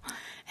Trouble.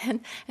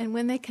 And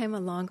when they came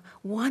along,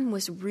 one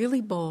was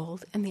really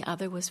bold and the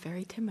other was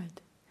very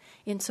timid.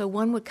 And so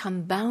one would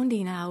come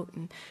bounding out,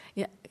 and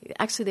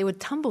actually they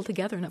would tumble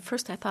together. And at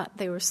first I thought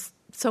there were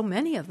so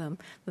many of them,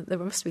 that there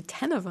must be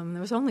 10 of them.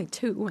 There was only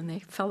 2 when they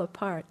fell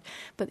apart.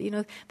 But,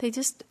 they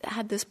just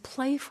had this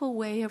playful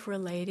way of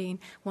relating,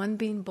 one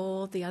being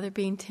bold, the other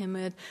being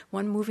timid,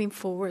 one moving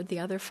forward, the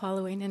other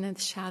following in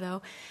its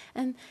shadow.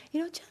 And,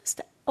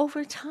 just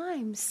over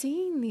time,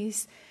 seeing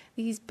these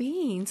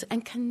beings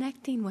and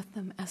connecting with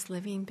them as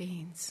living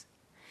beings.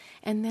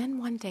 And then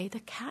one day the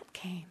cat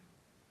came.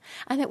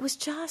 And it was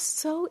just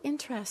so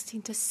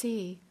interesting to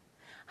see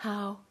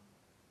how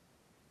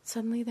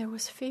suddenly there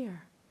was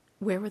fear.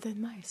 Where were the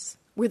mice?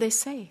 Were they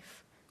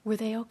safe? Were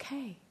they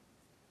okay?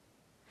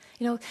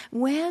 You know,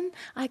 when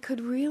I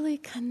could really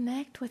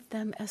connect with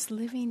them as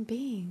living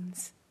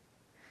beings,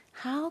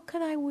 how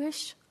could I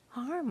wish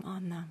harm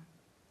on them?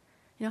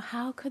 You know,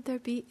 how could there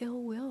be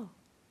ill will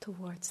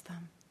towards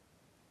them?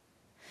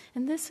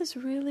 And this is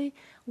really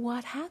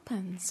what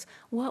happens,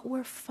 what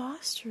we're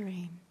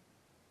fostering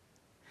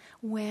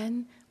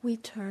when we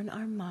turn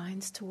our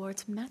minds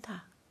towards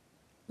metta,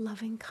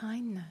 loving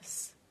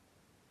kindness.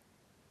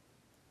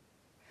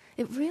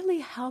 It really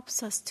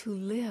helps us to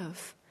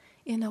live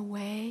in a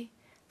way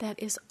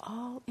that is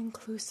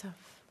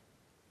all-inclusive.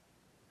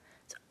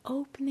 It's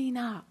opening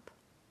up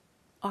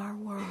our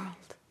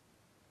world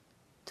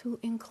to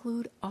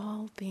include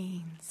all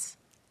beings.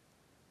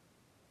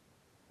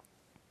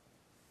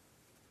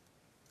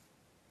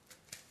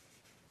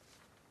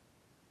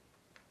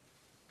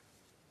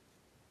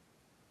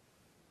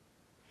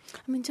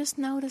 I mean, just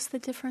notice the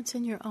difference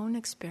in your own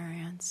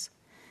experience,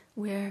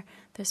 where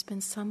there's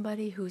been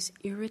somebody who's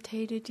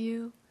irritated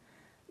you.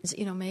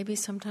 You know, maybe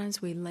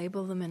sometimes we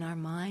label them in our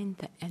mind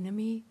the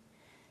enemy,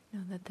 you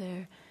know,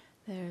 that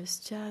there's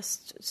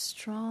just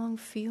strong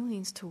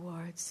feelings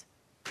towards.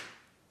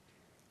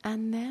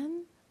 And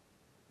then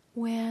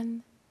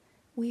when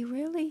we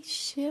really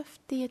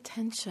shift the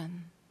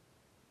attention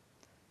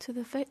to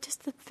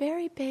just the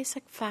very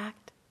basic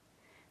fact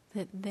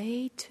that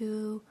they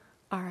too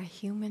are a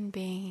human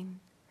being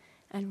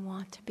and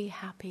want to be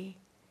happy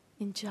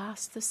in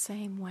just the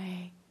same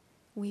way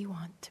we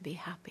want to be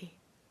happy.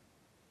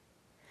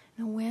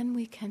 And when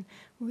we can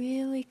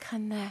really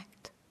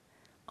connect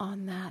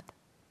on that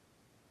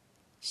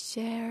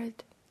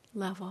shared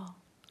level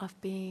of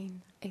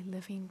being a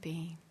living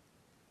being,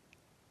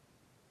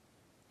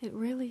 it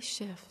really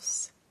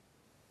shifts.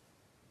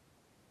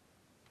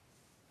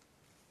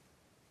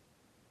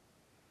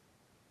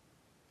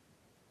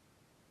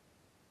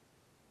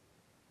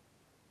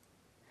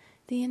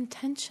 The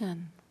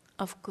intention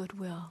of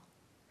goodwill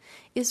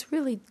is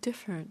really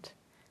different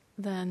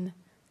than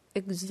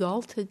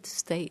exalted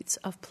states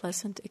of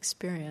pleasant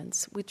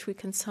experience, which we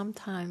can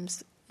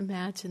sometimes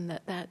imagine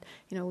that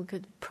you know, we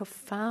could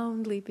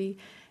profoundly be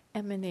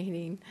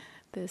emanating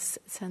this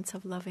sense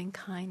of loving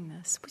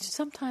kindness, which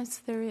sometimes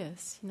there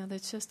is. You know,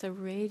 there's just a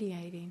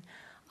radiating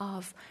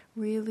of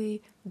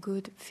really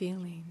good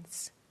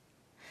feelings.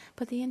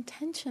 But the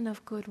intention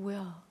of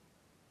goodwill,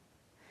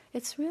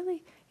 it's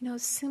really, you know,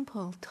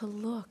 simple to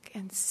look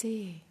and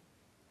see.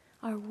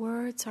 Our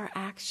words, our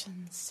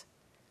actions,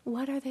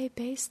 what are they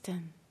based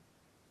in?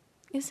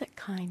 Is it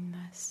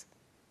kindness?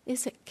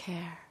 Is it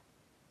care?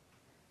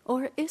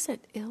 Or is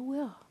it ill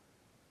will?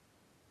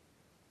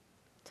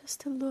 Just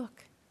to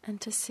look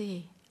and to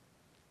see.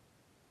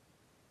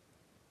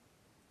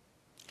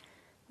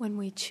 When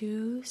we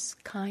choose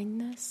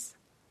kindness,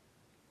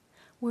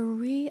 we're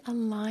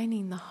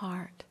realigning the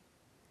heart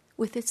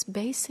with its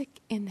basic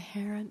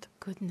inherent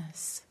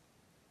goodness.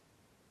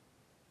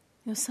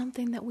 You know,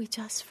 something that we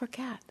just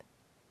forget.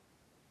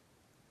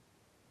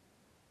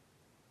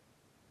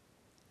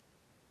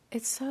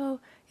 It's so,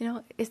 you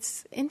know,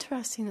 it's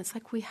interesting. It's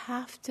like we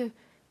have to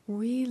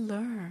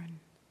relearn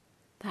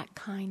that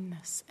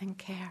kindness and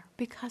care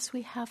because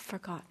we have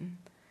forgotten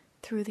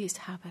through these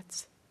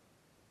habits.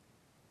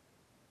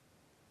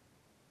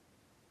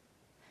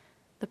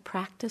 The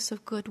practice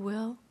of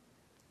goodwill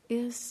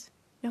is,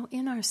 you know,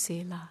 in our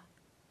sila,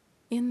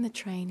 in the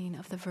training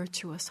of the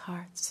virtuous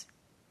hearts,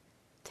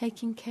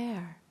 taking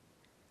care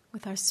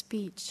with our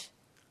speech,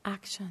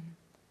 action,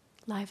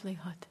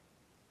 livelihood.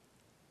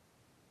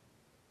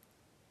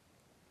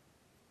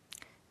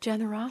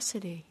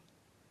 Generosity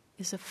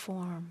is a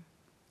form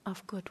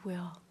of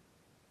goodwill.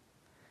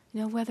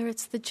 You know, whether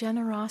it's the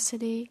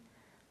generosity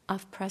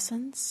of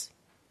presence,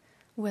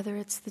 whether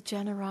it's the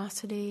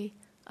generosity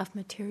of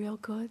material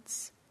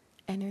goods,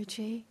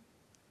 energy,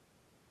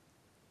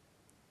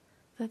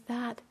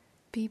 that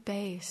be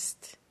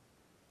based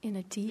in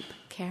a deep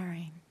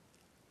caring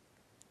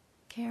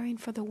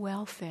for the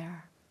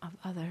welfare of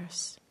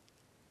others.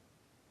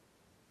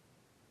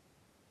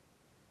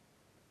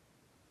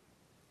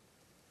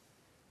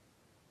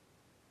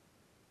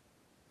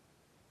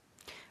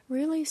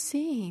 Really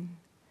seeing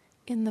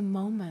in the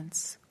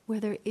moments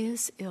where there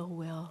is ill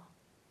will,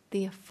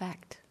 the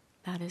effect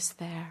that is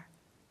there.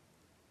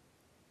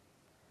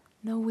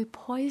 No, we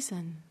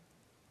poison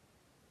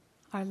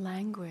our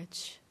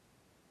language.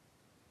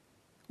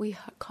 We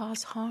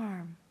cause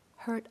harm,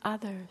 hurt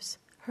others,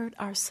 hurt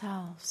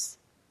ourselves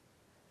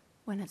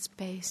when it's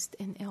based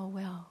in ill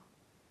will.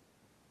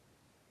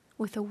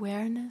 With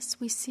awareness,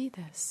 we see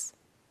this,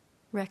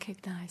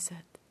 recognize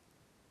it.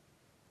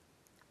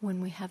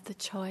 When we have the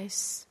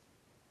choice,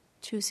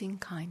 choosing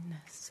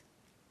kindness.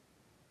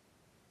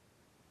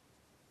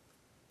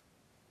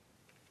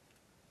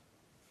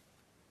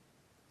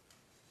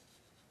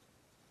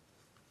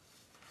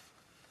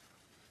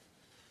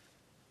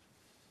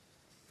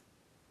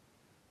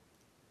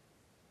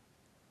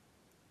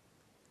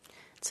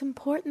 it's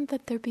important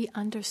that there be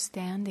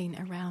understanding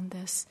around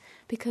this,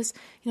 because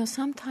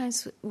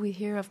sometimes we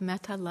hear of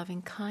metta,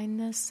 loving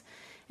kindness,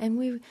 and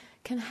we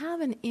can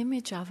have an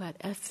image of it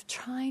as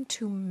trying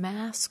to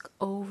mask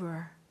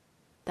over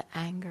the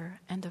anger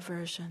and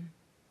aversion.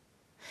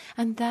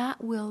 And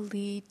that will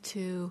lead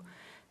to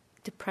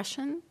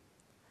depression,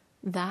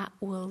 that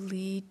will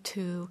lead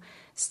to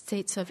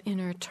states of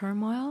inner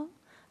turmoil,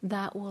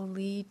 that will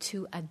lead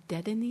to a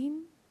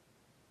deadening,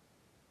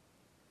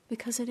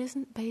 because it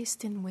isn't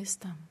based in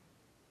wisdom,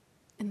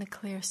 in the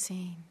clear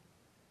seeing.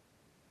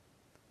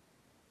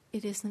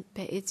 It isn't,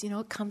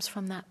 it comes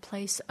from that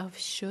place of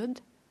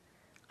should.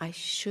 I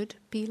should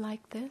be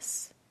like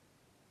this.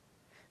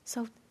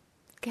 So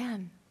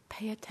again,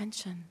 pay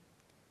attention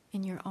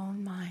in your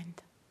own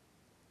mind.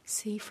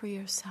 See for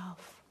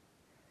yourself.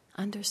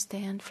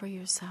 Understand for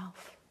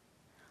yourself.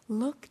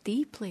 Look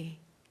deeply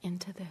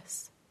into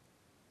this.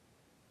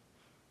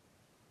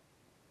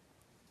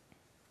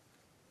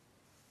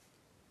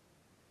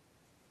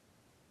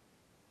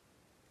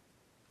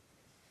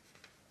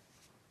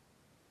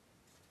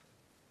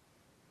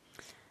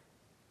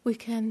 We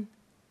can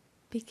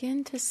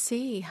begin to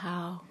see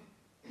how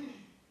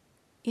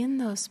in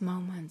those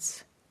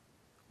moments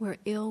where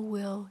ill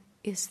will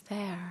is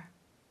there,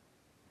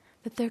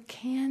 that there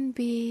can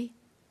be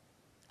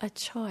a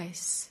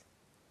choice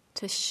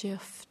to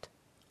shift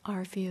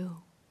our view.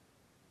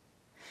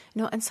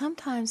 And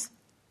sometimes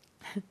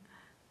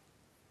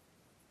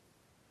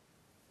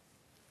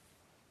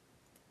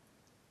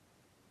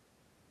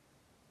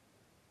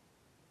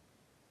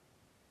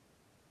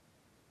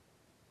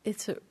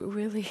it's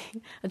really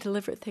a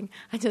deliberate thing.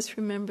 I just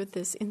remembered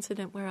this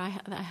incident where I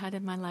had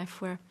in my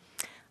life where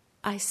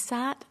I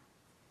sat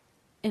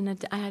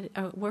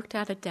I worked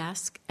at a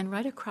desk, and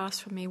right across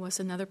from me was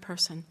another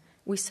person.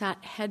 We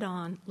sat head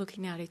on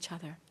looking at each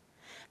other.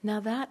 Now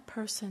that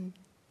person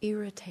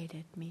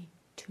irritated me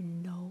to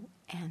no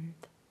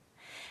end.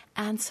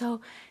 And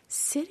so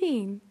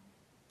sitting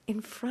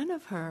in front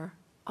of her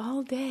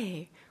all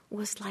day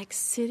was like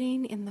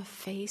sitting in the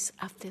face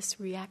of this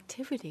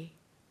reactivity.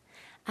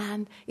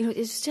 And,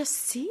 it's just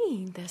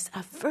seeing this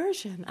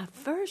aversion.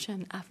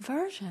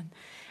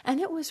 And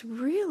it was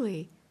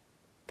really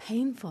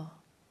painful.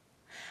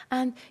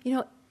 And,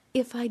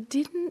 if I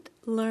didn't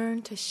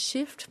learn to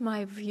shift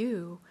my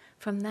view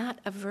from that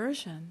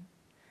aversion,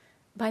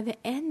 by the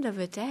end of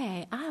a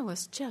day, I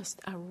was just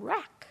a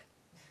wreck.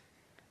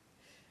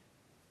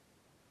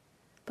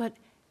 But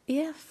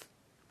if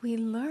we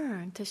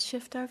learn to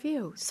shift our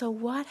view, so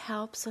what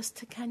helps us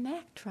to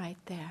connect right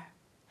there?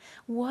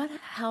 What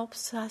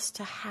helps us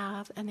to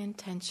have an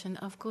intention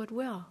of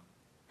goodwill?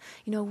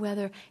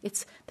 Whether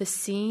it's the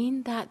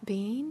seeing that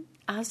being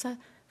as a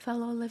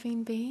fellow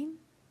living being,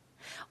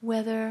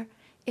 whether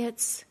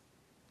it's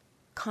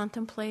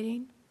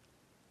contemplating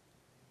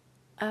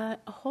a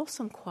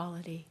wholesome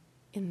quality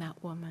in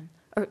that woman,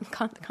 or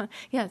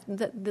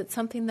that's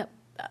something that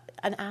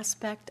an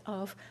aspect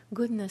of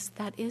goodness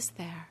that is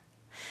there.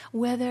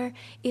 Whether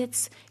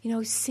it's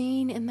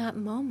seeing in that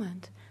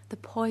moment the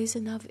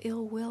poison of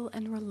ill will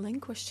and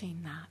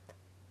relinquishing that.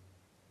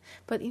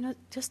 But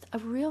just a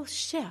real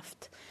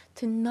shift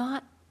to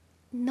not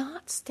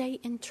stay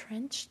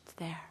entrenched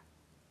there.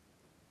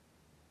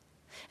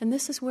 And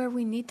this is where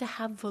we need to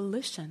have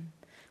volition.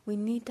 We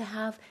need to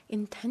have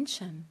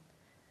intention.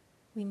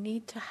 We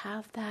need to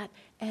have that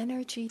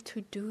energy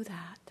to do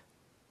that.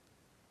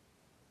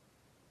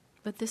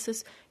 But this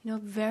is,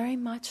 very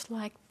much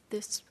like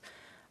this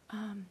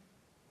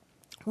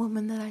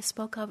woman that I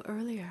spoke of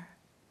earlier.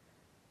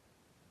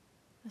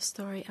 The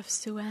story of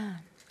Sue-Ann.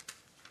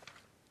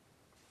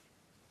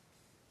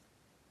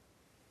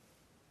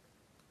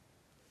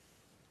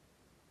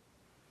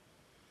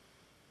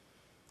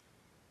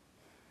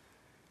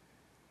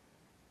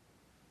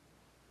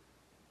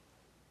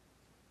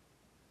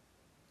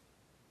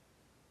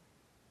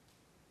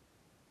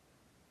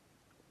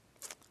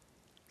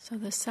 So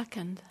the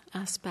second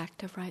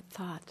aspect of right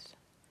thought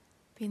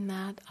being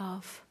that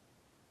of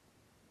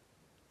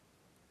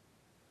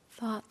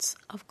thoughts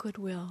of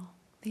goodwill,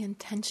 the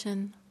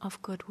intention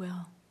of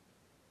goodwill.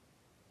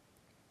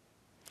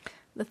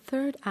 The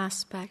third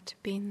aspect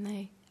being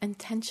the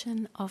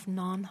intention of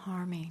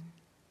non-harming.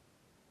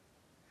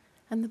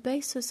 And the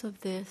basis of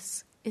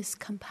this is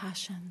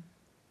compassion,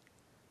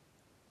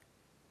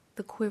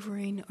 the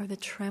quivering or the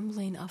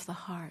trembling of the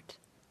heart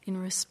in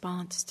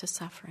response to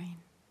suffering.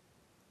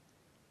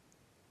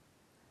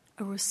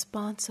 A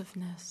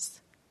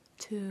responsiveness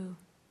to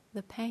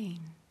the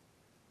pain.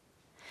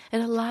 It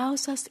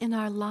allows us in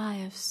our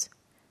lives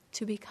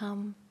to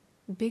become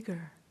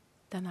bigger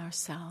than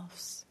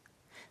ourselves.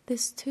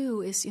 This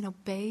too is,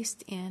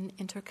 based in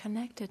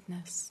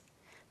interconnectedness,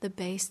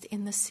 based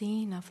in the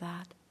seeing of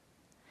that.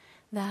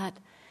 That,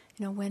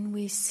 when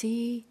we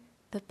see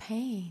the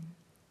pain,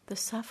 the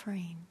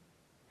suffering,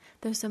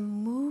 there's a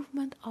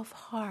movement of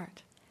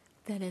heart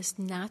that is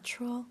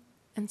natural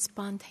and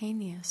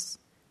spontaneous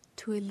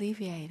to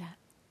alleviate it.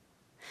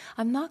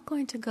 I'm not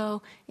going to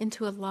go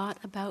into a lot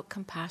about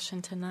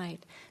compassion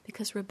tonight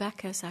because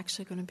Rebecca is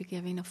actually going to be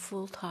giving a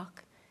full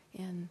talk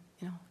in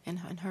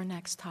her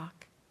next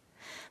talk.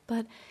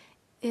 But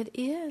it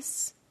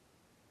is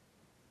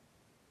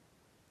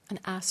an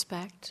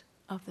aspect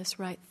of this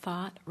right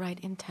thought, right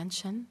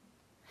intention,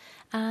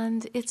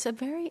 and it's a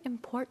very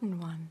important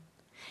one.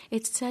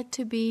 It's said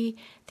to be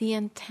the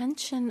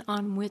intention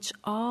on which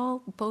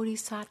all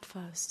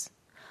bodhisattvas,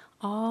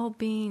 all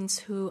beings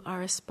who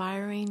are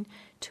aspiring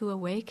to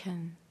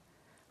awaken,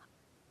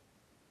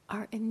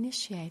 are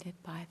initiated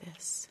by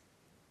this.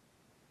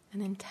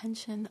 An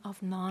intention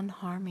of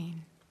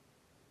non-harming.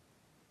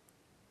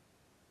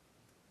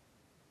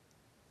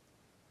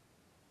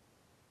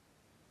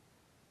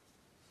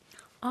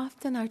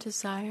 Often our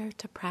desire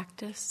to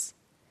practice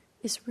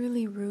is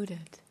really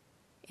rooted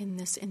in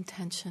this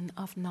intention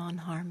of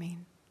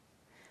non-harming,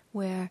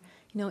 where,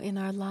 in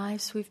our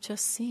lives we've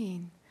just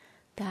seen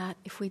that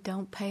if we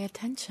don't pay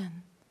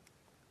attention,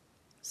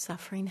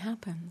 suffering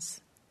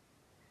happens.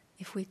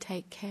 If we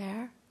take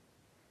care,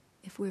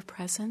 if we're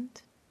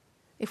present,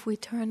 if we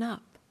turn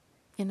up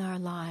in our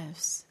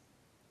lives,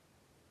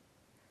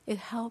 it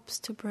helps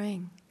to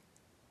bring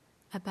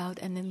about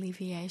an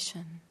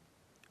alleviation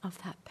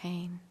of that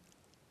pain.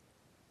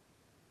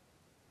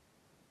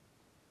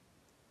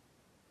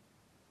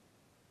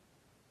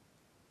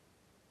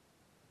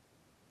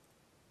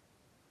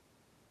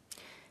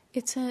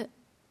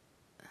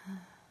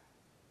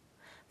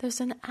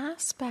 There's an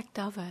aspect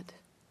of it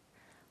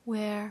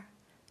where,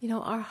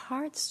 our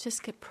hearts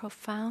just get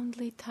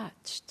profoundly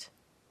touched.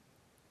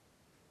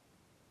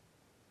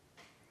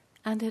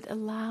 And it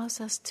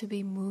allows us to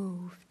be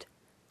moved,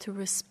 to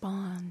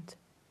respond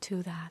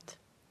to that.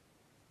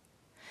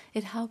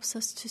 It helps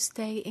us to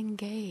stay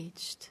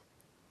engaged.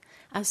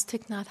 As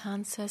Thich Nhat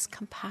Hanh says,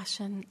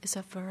 compassion is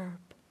a verb.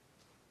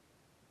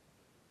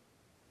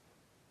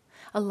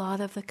 A lot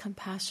of the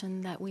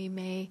compassion that we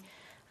may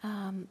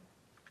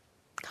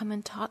come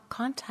in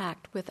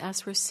contact with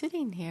as we're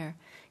sitting here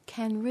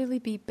can really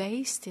be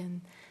based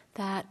in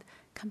that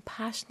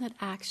compassionate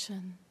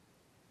action,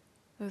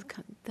 or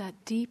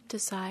that deep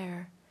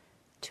desire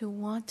to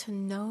want to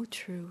know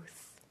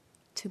truth,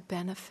 to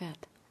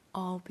benefit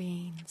all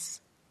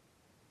beings.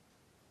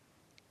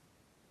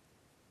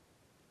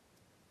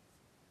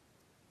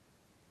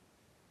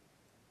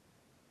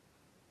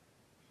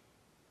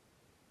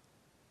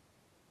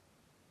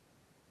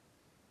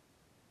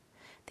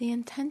 The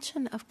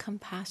intention of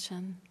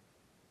compassion,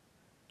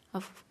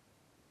 of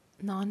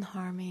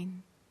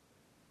non-harming,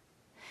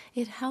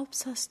 it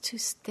helps us to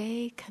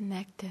stay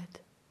connected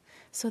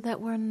so that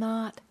we're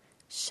not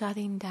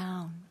shutting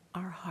down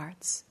our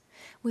hearts.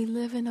 We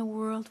live in a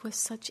world with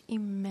such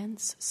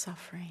immense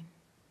suffering.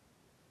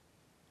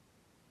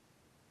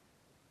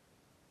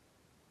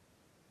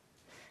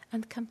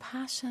 And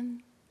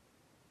compassion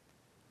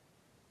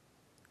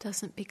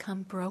doesn't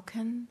become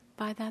broken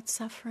by that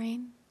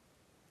suffering,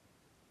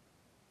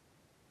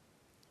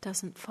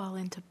 doesn't fall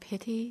into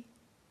pity,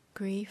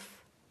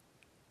 grief,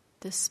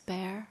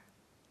 despair.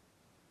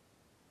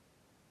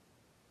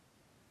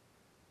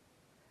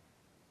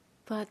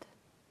 But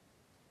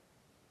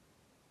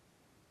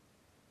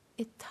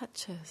it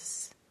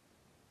touches.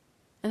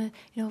 And,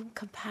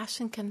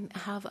 compassion can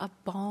have a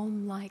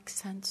balm-like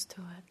sense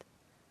to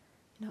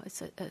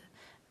it.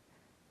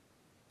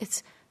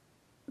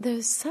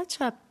 There's such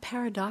a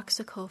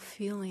paradoxical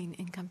feeling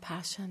in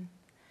compassion,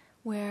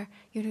 where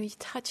you're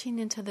touching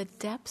into the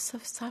depths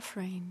of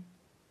suffering,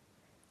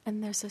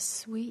 and there's a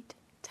sweet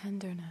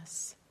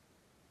tenderness.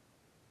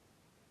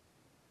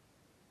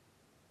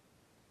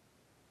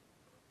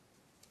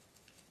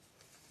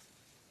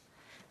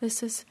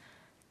 This is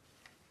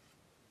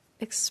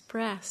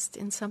expressed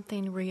in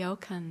something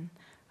Ryokan,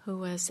 who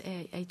was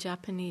a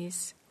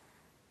Japanese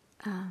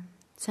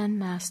Zen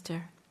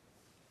master.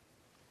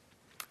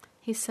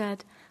 He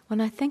said,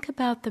 "When I think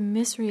about the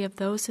misery of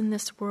those in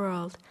this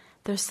world,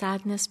 their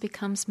sadness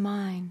becomes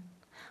mine.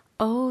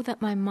 Oh,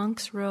 that my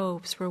monk's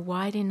robes were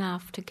wide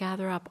enough to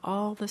gather up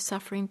all the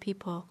suffering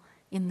people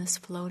in this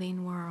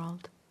floating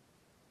world."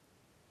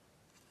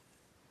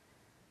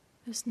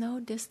 There's no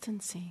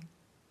distancing.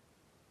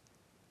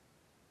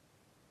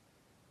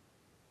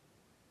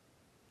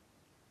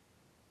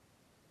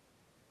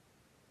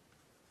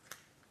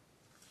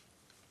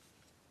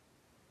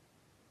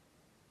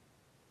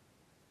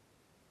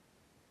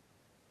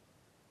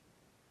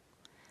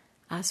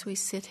 As we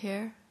sit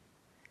here,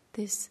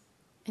 this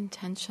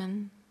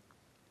intention,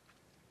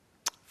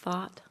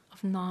 thought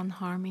of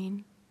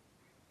non-harming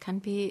can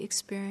be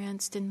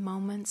experienced in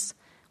moments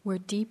where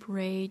deep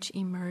rage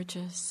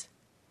emerges.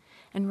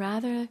 And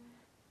rather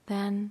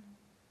than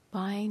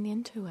buying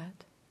into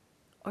it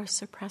or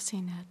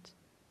suppressing it,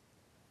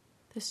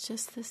 there's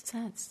just this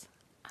sense,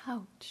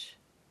 ouch,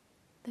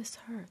 this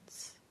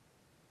hurts.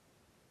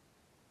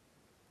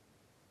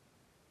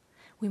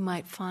 We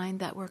might find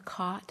that we're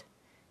caught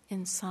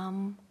in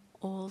some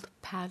old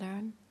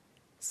pattern,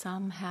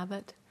 some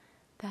habit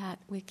that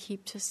we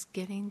keep just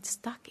getting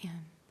stuck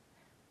in,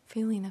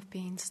 feeling of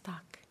being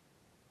stuck.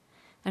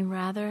 And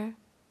rather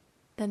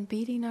than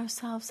beating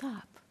ourselves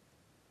up,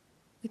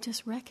 we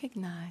just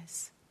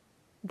recognize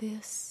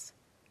this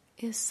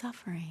is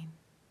suffering.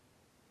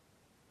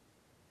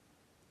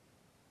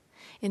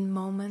 In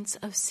moments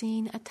of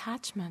seeing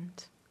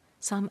attachment,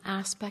 some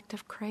aspect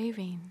of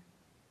craving,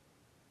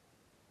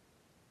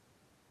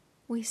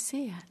 we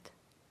see it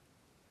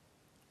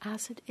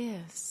as it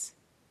is,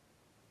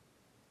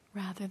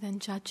 rather than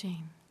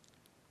judging.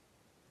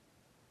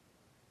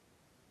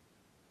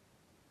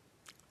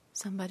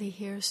 Somebody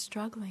here is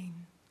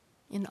struggling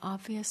in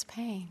obvious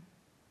pain.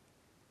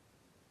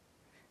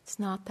 It's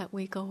not that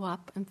we go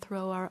up and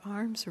throw our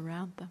arms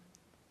around them,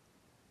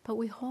 but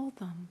we hold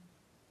them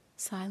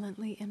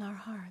silently in our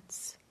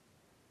hearts,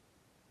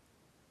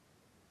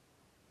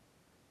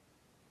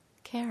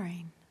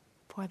 caring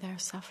for their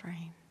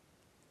suffering.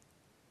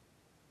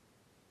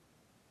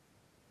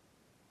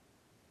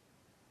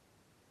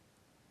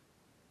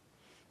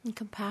 And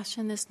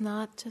compassion is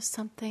not just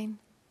something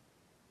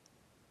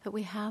that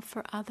we have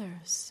for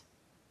others.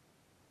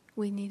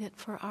 We need it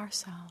for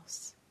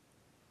ourselves.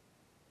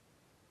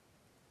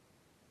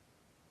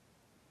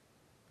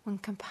 When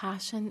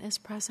compassion is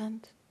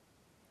present,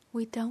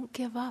 we don't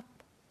give up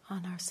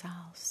on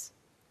ourselves,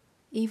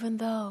 even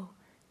though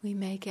we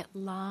may get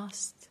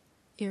lost,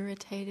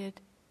 irritated,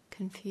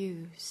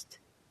 confused.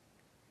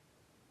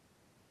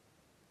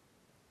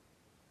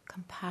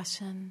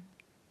 Compassion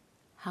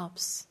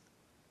helps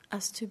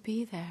us to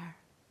be there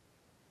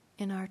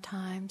in our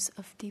times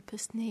of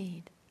deepest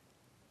need.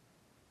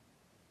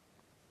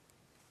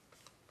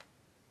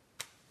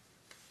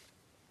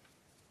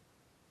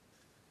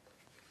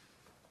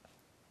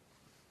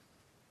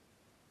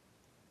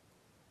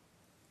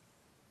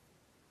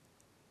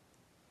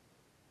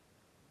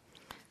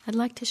 I'd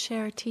like to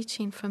share a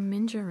teaching from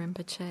Mingyur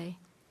Rinpoche.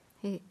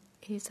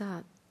 He's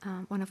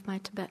one of my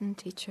Tibetan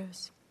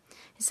teachers.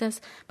 He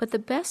says, "But the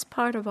best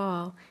part of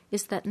all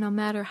is that no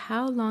matter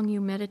how long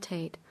you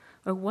meditate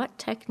or what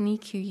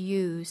technique you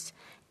use,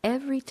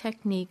 every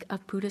technique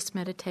of Buddhist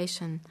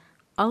meditation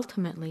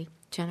ultimately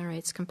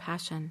generates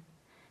compassion,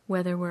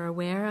 whether we're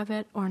aware of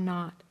it or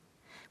not.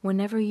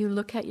 Whenever you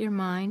look at your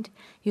mind,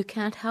 you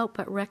can't help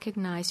but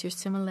recognize your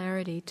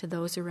similarity to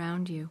those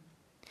around you.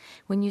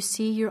 When you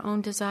see your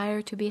own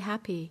desire to be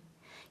happy,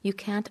 you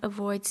can't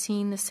avoid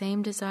seeing the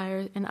same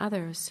desire in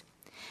others.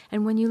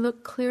 And when you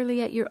look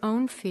clearly at your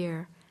own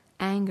fear,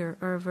 anger,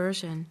 or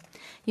aversion,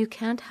 you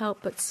can't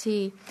help but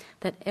see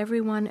that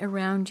everyone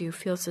around you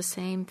feels the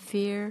same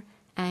fear,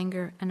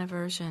 anger, and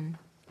aversion.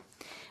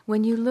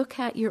 When you look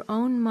at your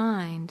own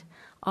mind,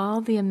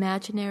 all the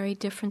imaginary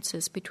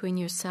differences between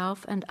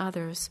yourself and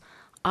others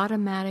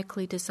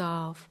automatically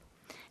dissolve,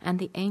 and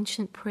the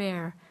ancient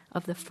prayer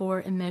of the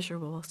four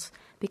immeasurables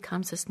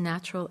becomes as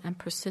natural and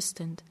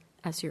persistent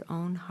as your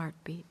own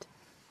heartbeat."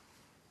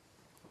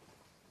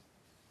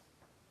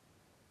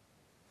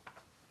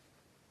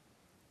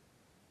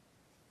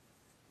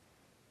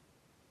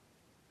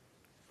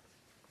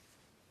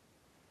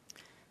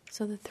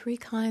 So the three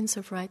kinds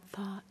of right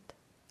thought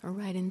or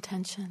right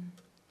intention: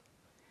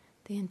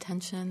 the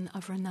intention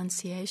of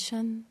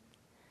renunciation,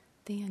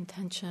 the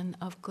intention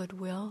of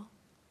goodwill,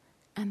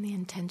 and the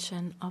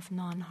intention of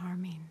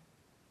non-harming.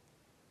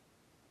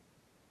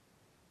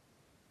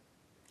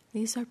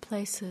 These are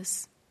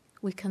places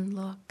we can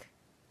look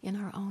in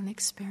our own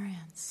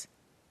experience.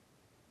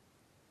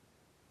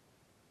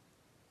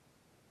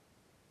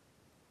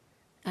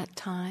 At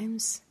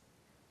times,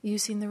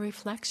 using the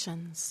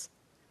reflections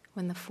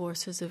when the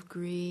forces of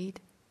greed,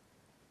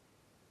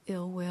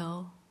 ill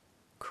will,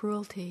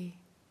 cruelty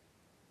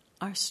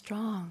are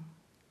strong.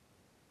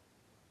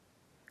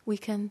 We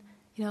can,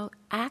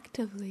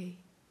 actively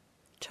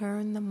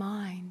turn the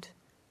mind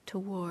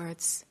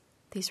towards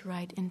these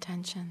right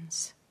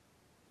intentions.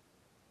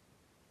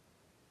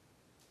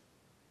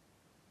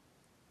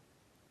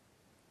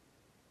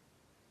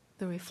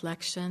 The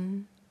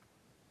reflection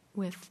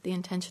with the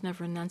intention of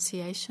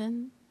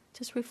renunciation,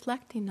 just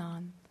reflecting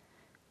on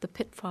the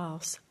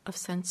pitfalls of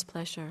sense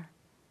pleasure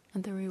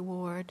and the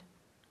reward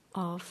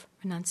of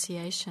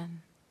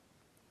renunciation.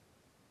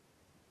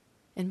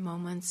 In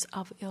moments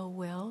of ill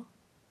will,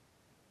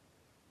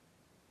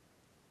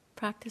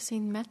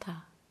 practicing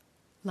metta,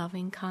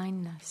 loving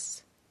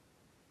kindness.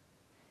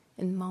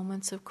 In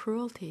moments of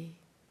cruelty,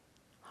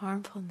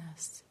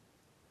 harmfulness,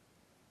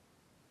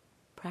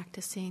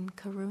 practicing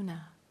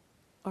karuna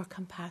or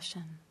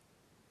compassion.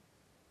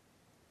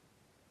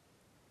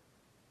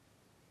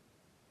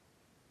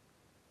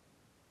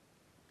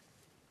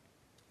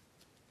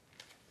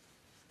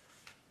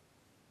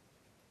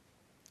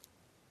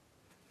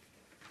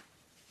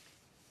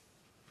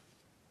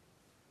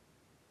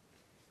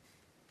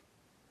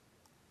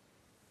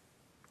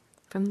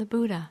 From the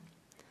Buddha,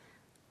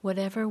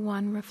 whatever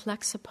one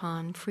reflects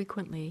upon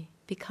frequently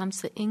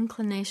becomes the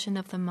inclination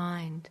of the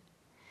mind.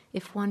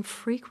 If one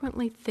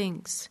frequently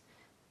thinks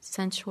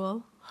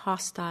sensual,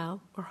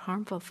 hostile, or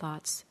harmful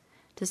thoughts,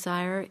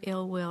 desire,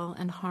 ill will,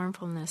 and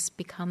harmfulness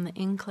become the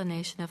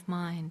inclination of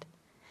mind.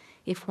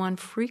 If one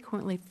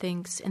frequently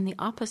thinks in the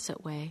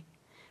opposite way,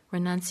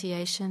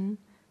 renunciation,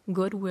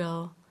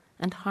 goodwill,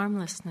 and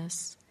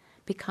harmlessness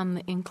become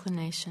the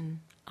inclination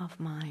of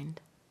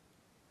mind.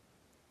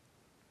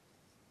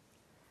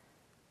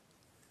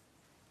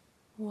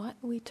 what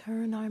we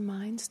turn our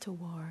minds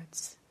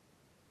towards.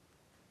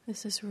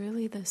 This is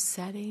really the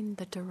setting,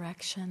 the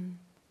direction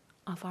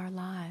of our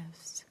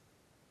lives.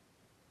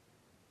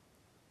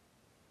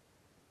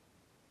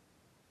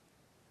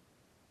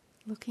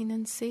 Looking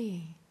and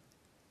see,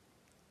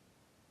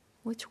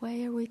 which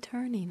way are we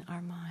turning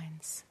our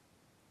minds?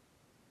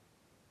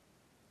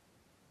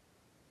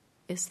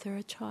 Is there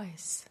a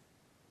choice?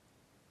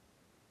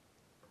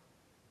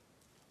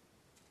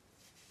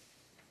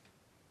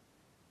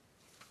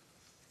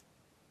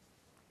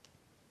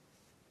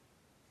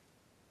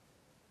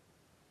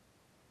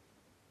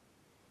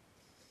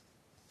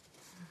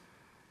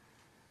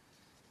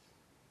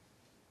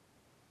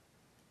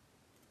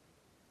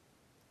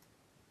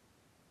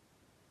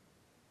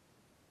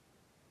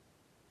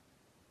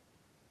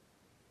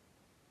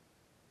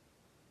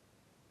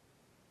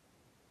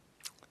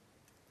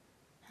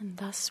 And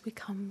thus we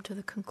come to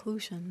the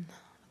conclusion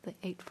of the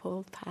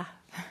Eightfold Path.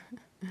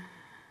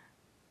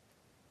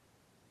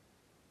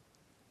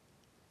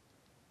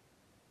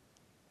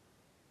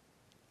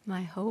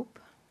 My hope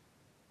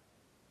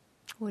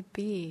would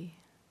be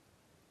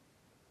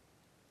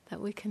that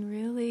we can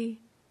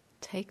really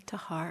take to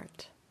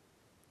heart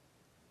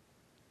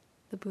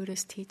the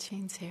Buddha's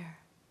teachings here,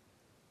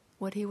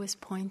 what he was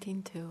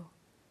pointing to,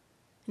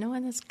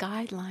 and as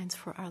guidelines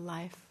for our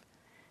life,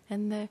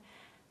 and the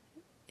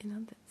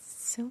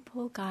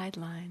simple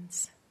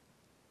guidelines,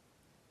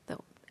 the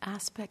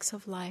aspects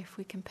of life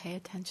we can pay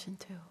attention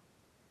to.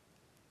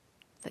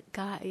 That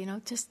guide,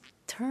 just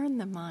turn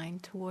the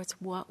mind towards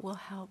what will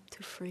help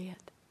to free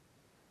it,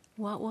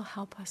 what will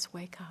help us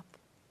wake up,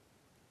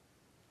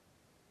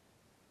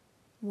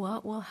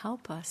 what will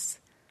help us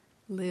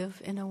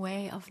live in a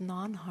way of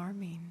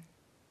non-harming,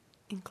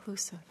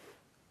 inclusive.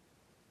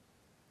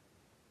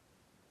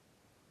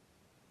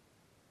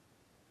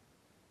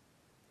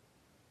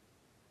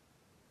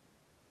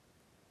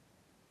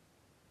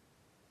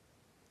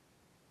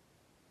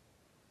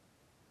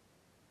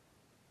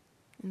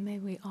 And may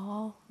we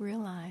all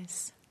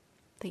realize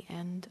the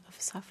end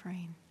of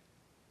suffering.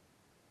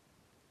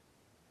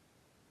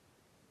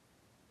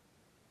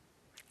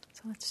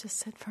 So let's just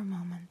sit for a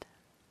moment.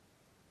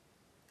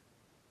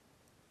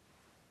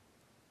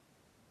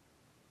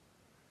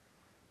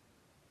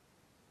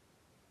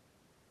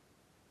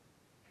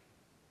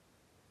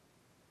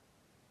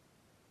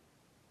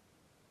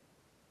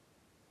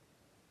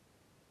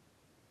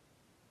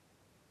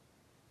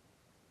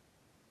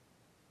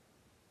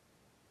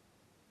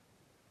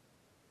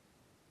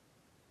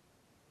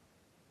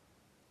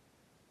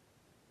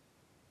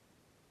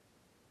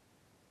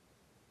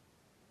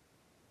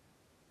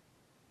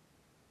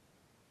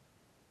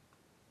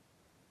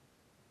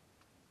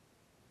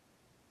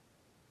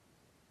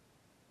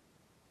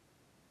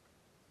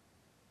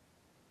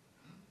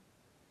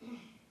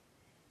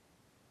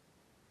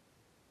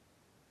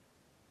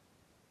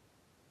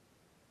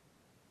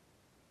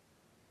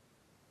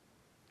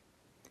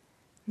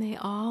 May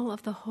all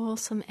of the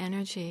wholesome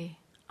energy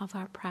of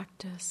our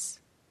practice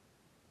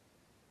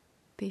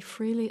be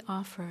freely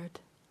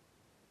offered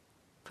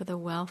for the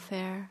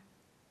welfare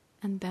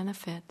and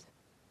benefit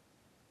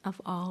of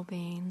all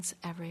beings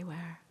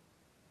everywhere.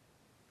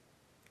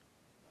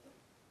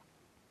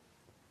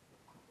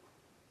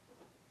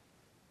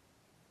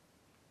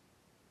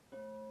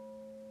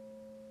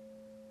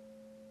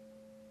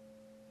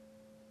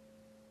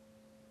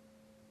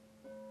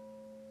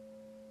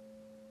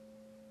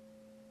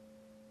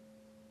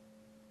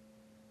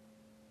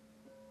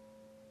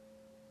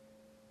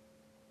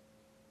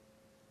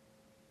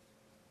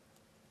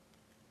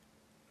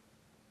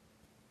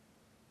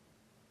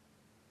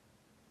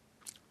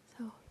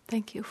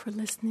 Thank you for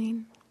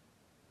listening,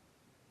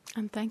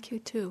 and thank you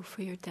too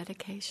for your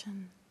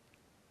dedication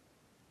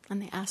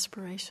and the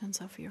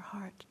aspirations of your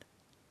heart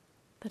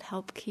that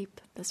help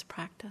keep this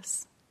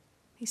practice,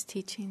 these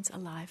teachings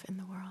alive in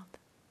the world.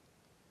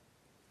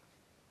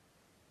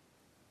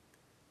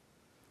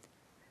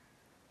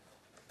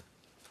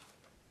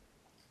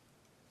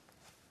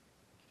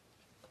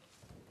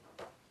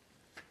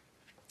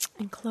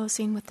 In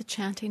closing with the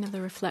chanting of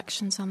the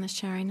reflections on the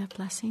sharing of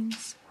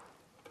blessings.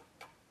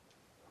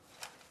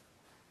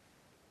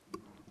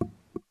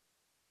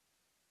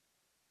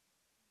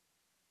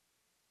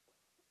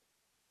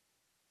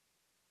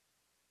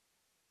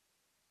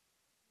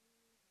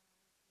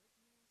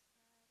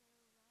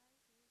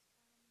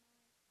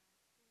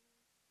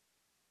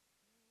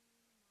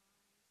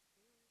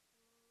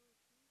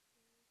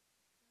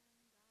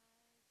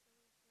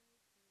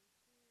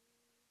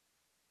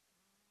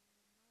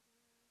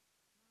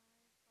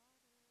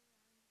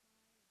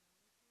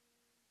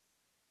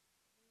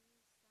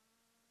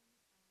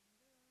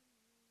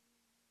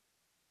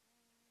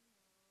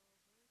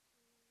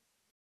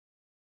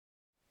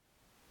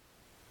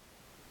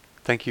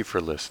 Thank you for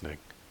listening.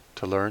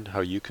 To learn how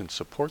you can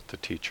support the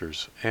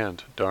teachers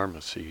and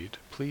Dharma Seed,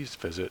 please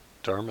visit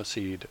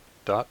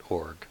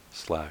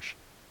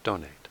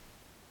dharmaseed.org/donate.